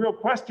the real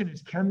question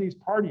is, can these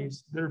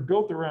parties that are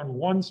built around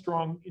one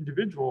strong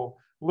individual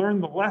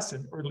learn the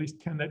lesson, or at least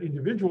can that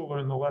individual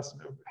learn the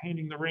lesson of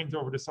handing the reins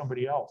over to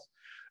somebody else?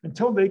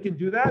 Until they can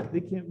do that,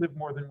 they can't live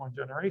more than 1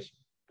 generation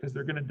because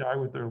they're going to die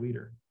with their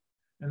leader.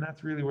 And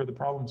that's really where the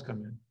problems come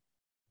in.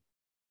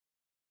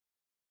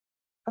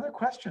 Other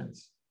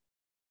questions?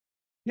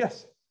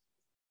 Yes.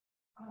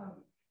 I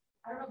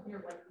don't know if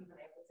you're like even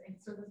able to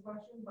answer this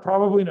question, but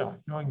probably not,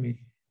 knowing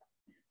me.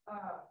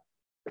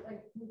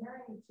 Like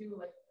comparing to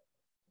like,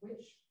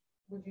 which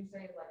would you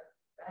say like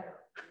better?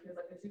 Because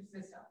like the 2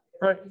 systems,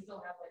 right? We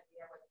still have like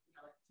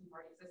like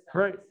 2-party system.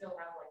 Right. We still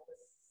have like the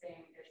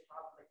same ish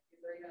problems. Like,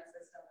 is there even a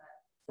system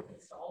that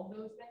could solve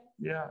those things?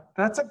 Yeah,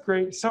 that's a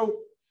great.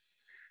 So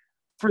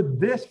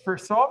for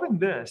solving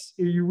this,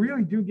 you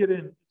really do get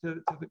into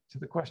to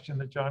the question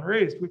that John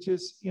raised, which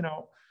is,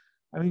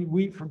 I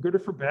mean, for good or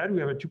for bad,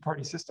 we have a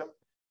 2-party system,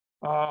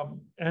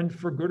 and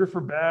for good or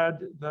for bad,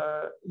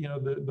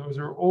 those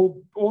are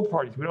old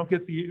parties. We don't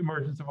get the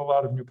emergence of a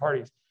lot of new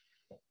parties.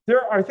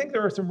 I think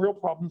there are some real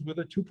problems with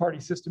a 2-party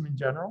system in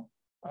general.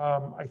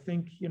 I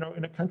think,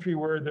 in a country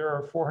where there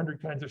are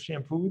 400 kinds of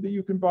shampoo that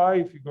you can buy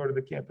if you go to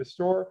the campus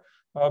store,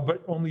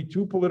 but only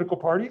 2 political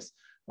parties,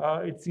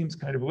 it seems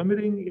kind of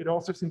limiting. It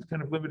also seems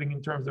kind of limiting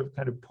in terms of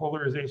kind of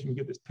polarization. You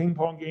get this ping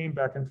pong game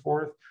back and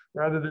forth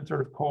rather than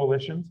sort of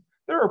coalitions.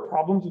 There are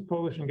problems with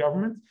coalition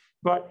governments,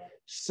 but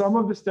some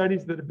of the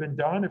studies that have been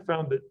done have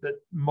found that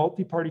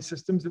multi-party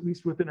systems, at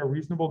least within a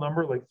reasonable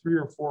number, like 3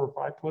 or 4 or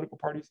 5 political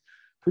parties,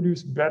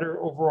 produce better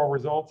overall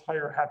results,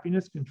 higher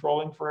happiness,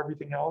 controlling for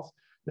everything else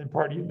than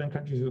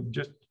countries with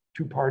just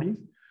 2 parties.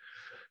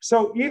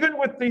 So even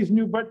with these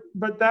new, but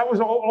that was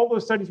all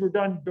those studies were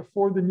done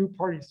before the new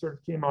parties sort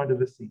of came onto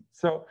the scene.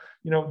 So,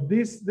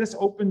 this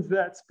opens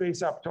that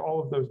space up to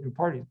all of those new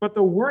parties. But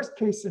the worst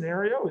case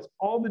scenario is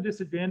all the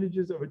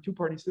disadvantages of a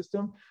 2-party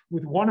system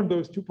with one of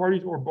those 2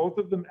 parties or both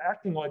of them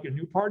acting like a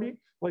new party.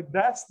 Like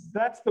that's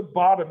the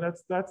bottom.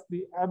 That's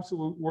the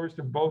absolute worst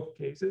of both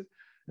cases.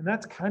 And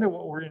that's kind of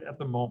what we're in at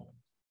the moment.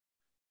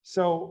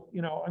 So,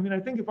 I mean, I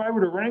think if I were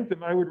to rank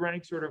them, I would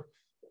rank sort of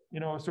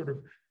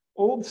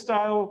old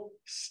style,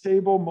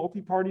 stable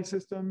multi-party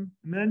system,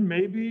 and then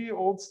maybe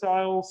old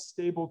style,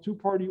 stable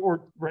 2-party,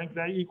 or rank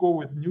that equal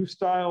with new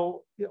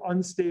style,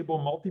 unstable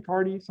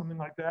multi-party, something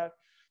like that.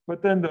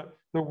 But then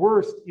the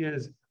worst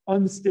is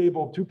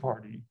unstable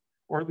 2-party,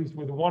 or at least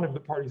with one of the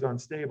parties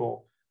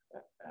unstable.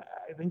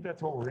 I think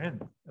that's what we're in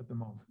at the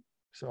moment.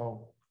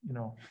 So,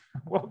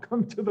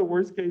 welcome to the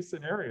worst case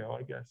scenario,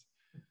 I guess.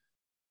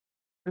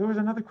 There was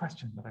another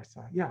question that I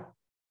saw. Yeah.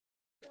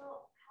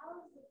 So how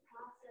is the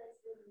process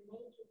of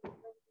making a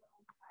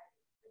personal party?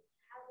 Like,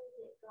 how does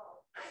it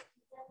go?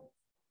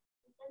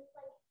 Since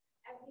like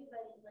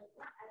everybody, like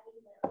not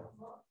everybody,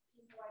 most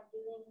people are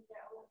doing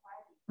their own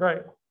party.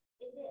 Right.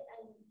 Is it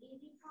an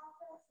easy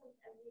process since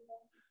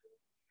everybody?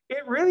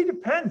 It really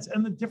depends,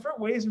 and the different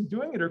ways of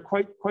doing it are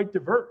quite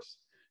diverse.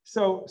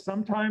 So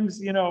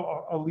sometimes, you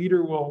know, a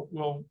leader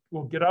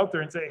will get out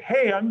there and say,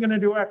 "Hey, I'm going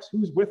to do X.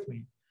 Who's with me?"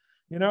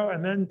 You know,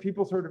 and then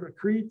people sort of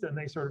accrete and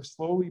they sort of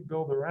slowly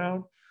build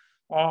around.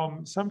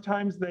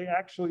 Sometimes they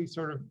actually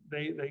sort of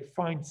they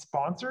find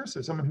sponsors,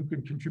 so someone who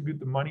could contribute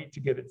the money to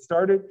get it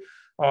started.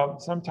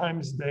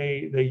 Sometimes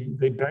they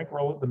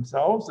bankroll it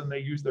themselves and they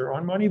use their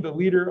own money. The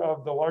leader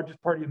of the largest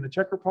party in the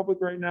Czech Republic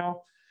right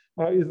now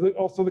is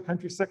also the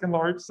country's second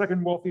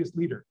wealthiest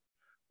leader.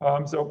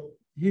 So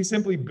he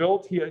simply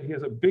built, he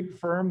has a big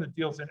firm that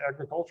deals in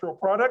agricultural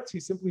products.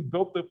 He simply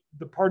built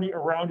the party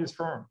around his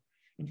firm.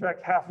 In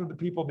fact, half of the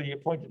people that he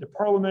appointed to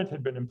parliament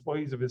had been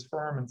employees of his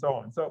firm and so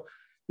on. So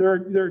there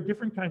are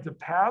different kinds of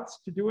paths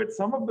to do it.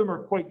 Some of them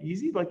are quite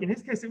easy. Like in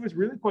his case, it was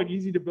really quite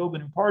easy to build a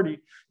new party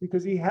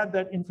because he had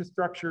that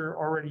infrastructure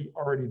already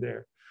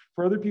there.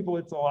 For other people,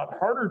 it's a lot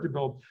harder to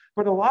build,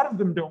 but a lot of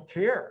them don't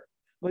care.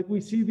 Like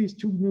we see these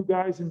two new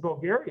guys in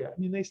Bulgaria. I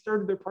mean, they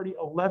started their party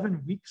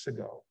 11 weeks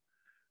ago.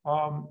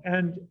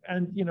 And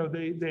you know,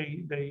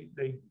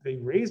 they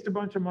raised a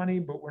bunch of money,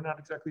 but we're not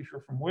exactly sure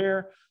from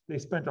where. They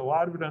spent a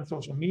lot of it on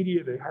social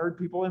media. They hired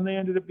people, and they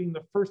ended up being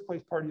the first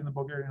place party in the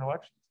Bulgarian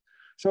elections.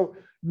 So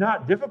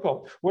not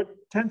difficult. What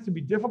tends to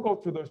be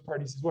difficult for those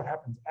parties is what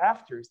happens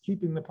after, is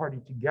keeping the party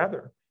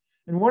together.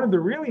 And one of the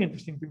really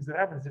interesting things that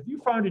happens, if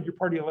you founded your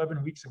party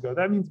 11 weeks ago,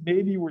 that means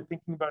maybe you were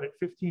thinking about it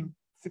 15,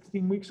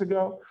 16 weeks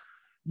ago.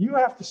 You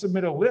have to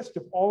submit a list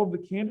of all of the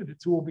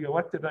candidates who will be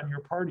elected on your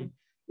party.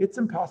 It's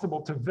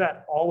impossible to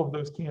vet all of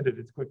those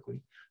candidates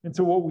quickly. And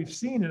so what we've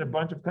seen in a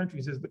bunch of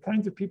countries is the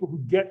kinds of people who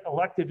get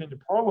elected into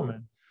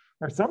parliament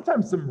are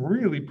sometimes some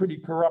really pretty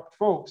corrupt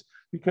folks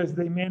because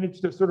they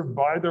manage to sort of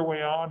buy their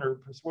way on or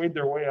persuade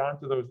their way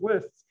onto those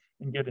lists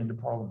and get into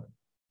parliament.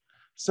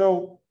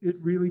 So it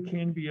really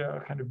can be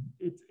a kind of,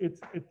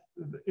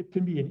 it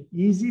can be an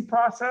easy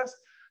process,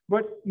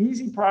 but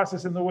easy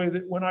process in the way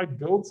that when I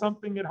build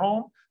something at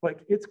home, like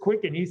it's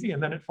quick and easy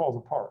and then it falls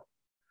apart.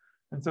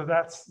 And so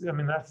that's, I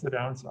mean, that's the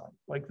downside.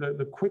 Like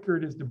the quicker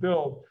it is to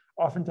build,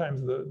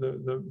 oftentimes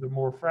the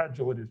more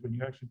fragile it is when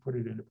you actually put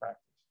it into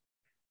practice.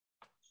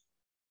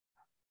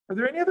 Are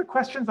there any other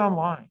questions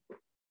online?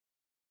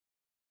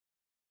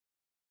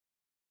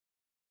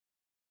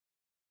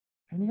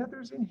 Any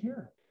others in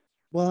here?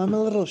 Well, I'm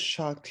a little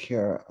shocked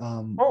here.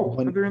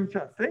 They're in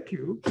chat. Thank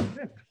you.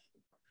 I'm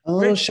a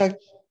little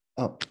shocked.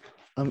 Oh,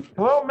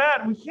 hello,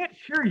 Matt. We can't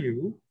hear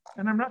you,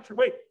 and I'm not sure.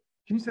 Wait,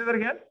 can you say that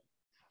again?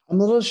 I'm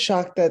a little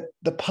shocked that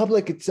the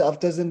public itself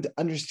doesn't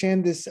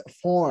understand this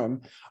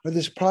form or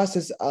this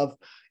process of,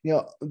 you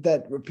know,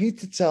 that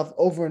repeats itself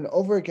over and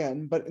over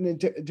again, but in a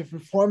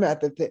different format.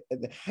 That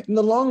in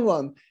the long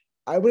run,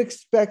 I would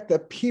expect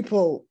that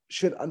people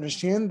should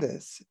understand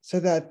this so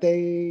that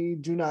they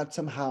do not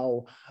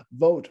somehow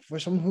vote for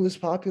someone who is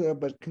popular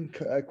but can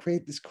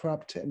create this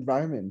corrupt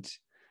environment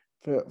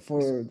in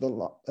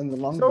the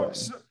long run.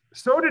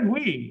 So did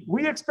we.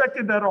 We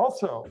expected that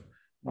also.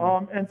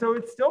 And so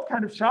it still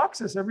kind of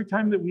shocks us every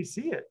time that we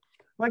see it.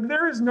 Like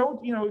there is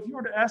no, you know, if you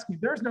were to ask me,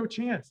 there's no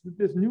chance that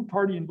this new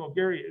party in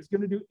Bulgaria is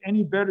going to do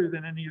any better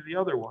than any of the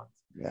other ones.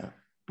 Yeah.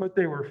 But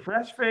they were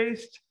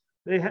fresh-faced.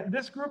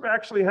 This group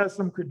actually has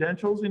some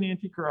credentials in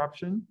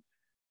anti-corruption,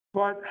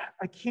 but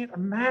I can't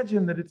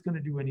imagine that it's going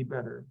to do any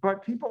better.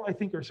 But people, I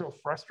think, are so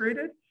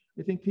frustrated.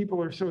 I think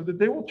people are so that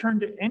they will turn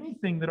to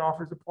anything that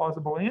offers a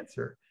plausible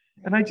answer.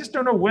 And I just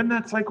don't know when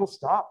that cycle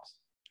stops.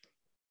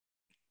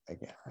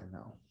 Again, I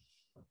know.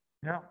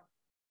 Yeah.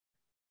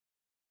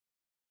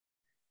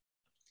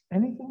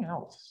 Anything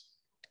else?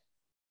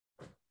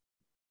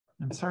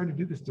 I'm sorry to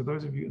do this to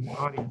those of you in the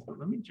audience, but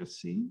let me just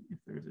see if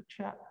there's a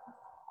chat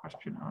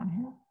question on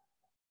here.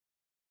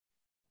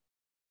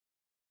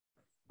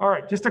 All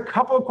right, just a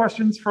couple of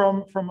questions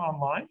from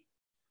online.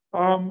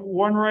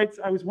 One writes,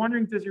 I was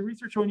wondering, does your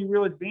research show any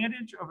real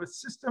advantage of a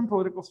system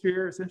political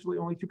sphere, essentially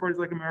only two parties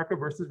like America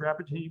versus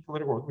rapid changing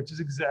political world, which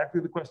is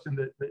exactly the question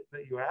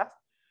that you asked.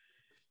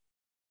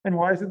 And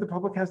why is it the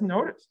public hasn't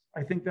noticed?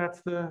 I think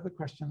that's the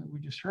question that we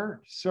just heard.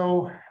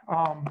 So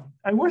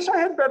I wish I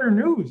had better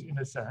news in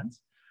a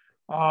sense,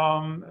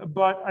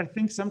 but I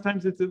think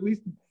sometimes it's at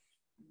least,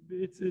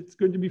 it's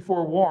good to be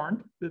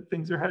forewarned that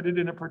things are headed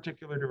in a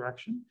particular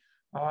direction.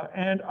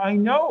 And I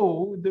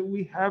know that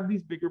we have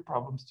these bigger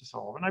problems to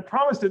solve. And I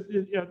promised at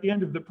the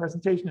end of the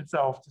presentation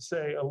itself to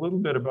say a little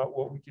bit about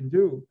what we can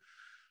do.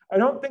 I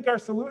don't think our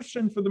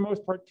solution for the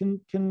most part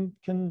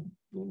can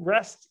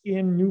rest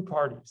in new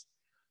parties.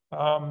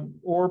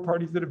 Or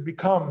parties that have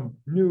become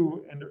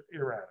new and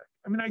erratic.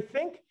 I mean, I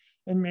think,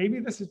 and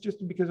maybe this is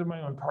just because of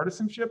my own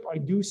partisanship, I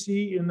do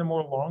see in the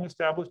more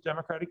long-established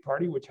Democratic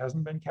Party, which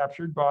hasn't been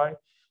captured by,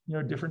 you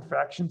know, different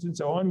factions and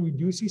so on, we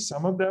do see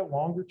some of that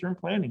longer-term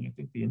planning. I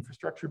think the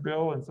infrastructure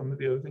bill and some of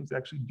the other things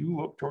actually do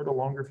look toward a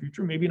longer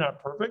future, maybe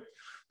not perfect,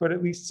 but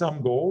at least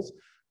some goals.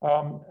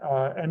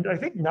 And I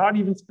think not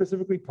even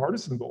specifically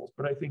partisan goals,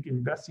 but I think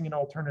investing in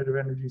alternative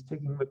energies,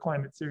 taking the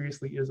climate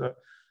seriously is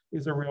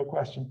a real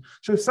question.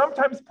 So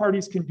sometimes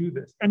parties can do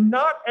this, and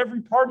not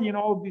every party in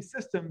all of these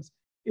systems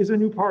is a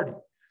new party.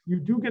 you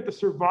do get the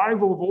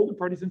survival of older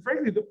parties. And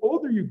frankly, the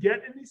older you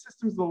get in these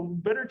systems, the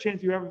better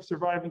chance you have of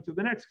surviving to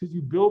the next, because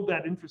you build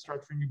that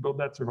infrastructure and you build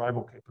that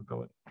survival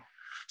capability.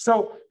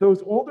 So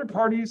those older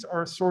parties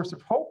are a source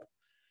of hope.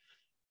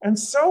 And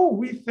so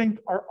we think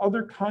are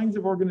other kinds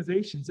of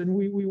organizations. And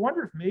we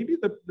wonder if maybe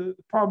the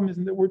problem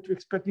isn't that we're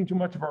expecting too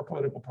much of our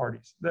political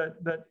parties,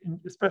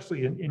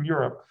 especially in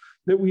Europe,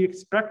 that we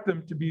expect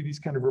them to be these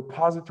kind of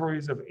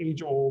repositories of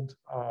age-old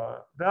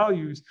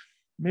values.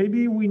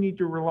 Maybe we need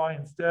to rely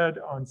instead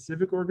on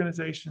civic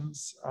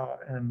organizations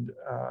and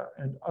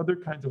other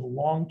kinds of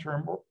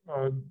long-term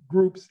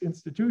groups,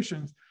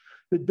 institutions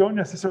that don't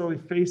necessarily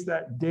face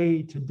that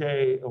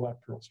day-to-day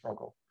electoral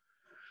struggle.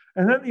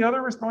 And then the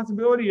other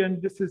responsibility,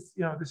 and this is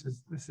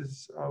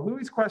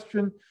Louis'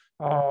 question,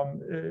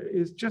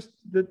 is just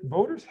that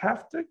voters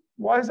have to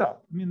wise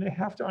up. I mean, they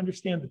have to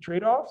understand the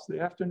trade-offs. They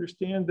have to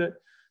understand that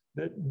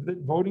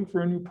voting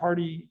for a new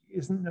party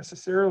isn't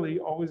necessarily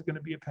always going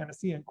to be a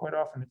panacea, and quite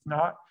often it's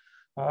not.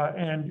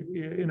 And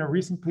in a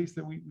recent piece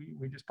that we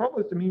just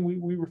published, I mean,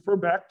 we refer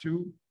back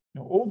to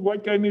old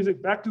white guy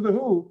music, back to the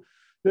Who,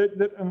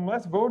 that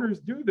unless voters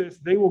do this,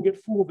 they will get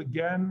fooled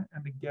again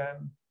and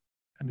again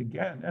and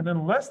again. And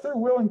unless they're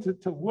willing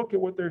to look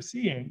at what they're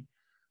seeing,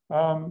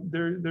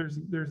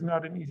 there's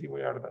not an easy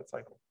way out of that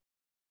cycle.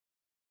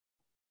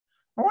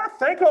 I want to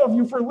thank all of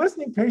you for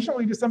listening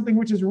patiently to something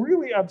which is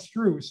really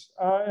abstruse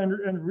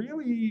and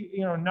really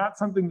not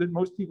something that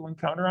most people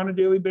encounter on a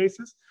daily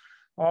basis.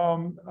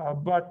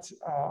 But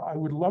I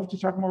would love to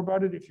talk more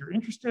about it if you're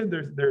interested.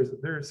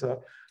 There's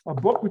a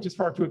book which is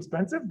far too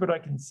expensive, but I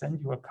can send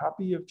you a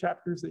copy of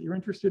chapters that you're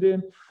interested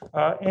in.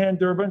 And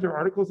there are a bunch of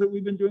articles that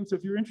we've been doing. So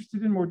if you're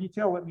interested in more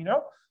detail, let me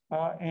know.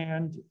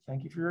 And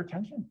thank you for your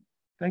attention.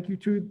 Thank you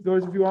to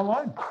those of you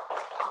online.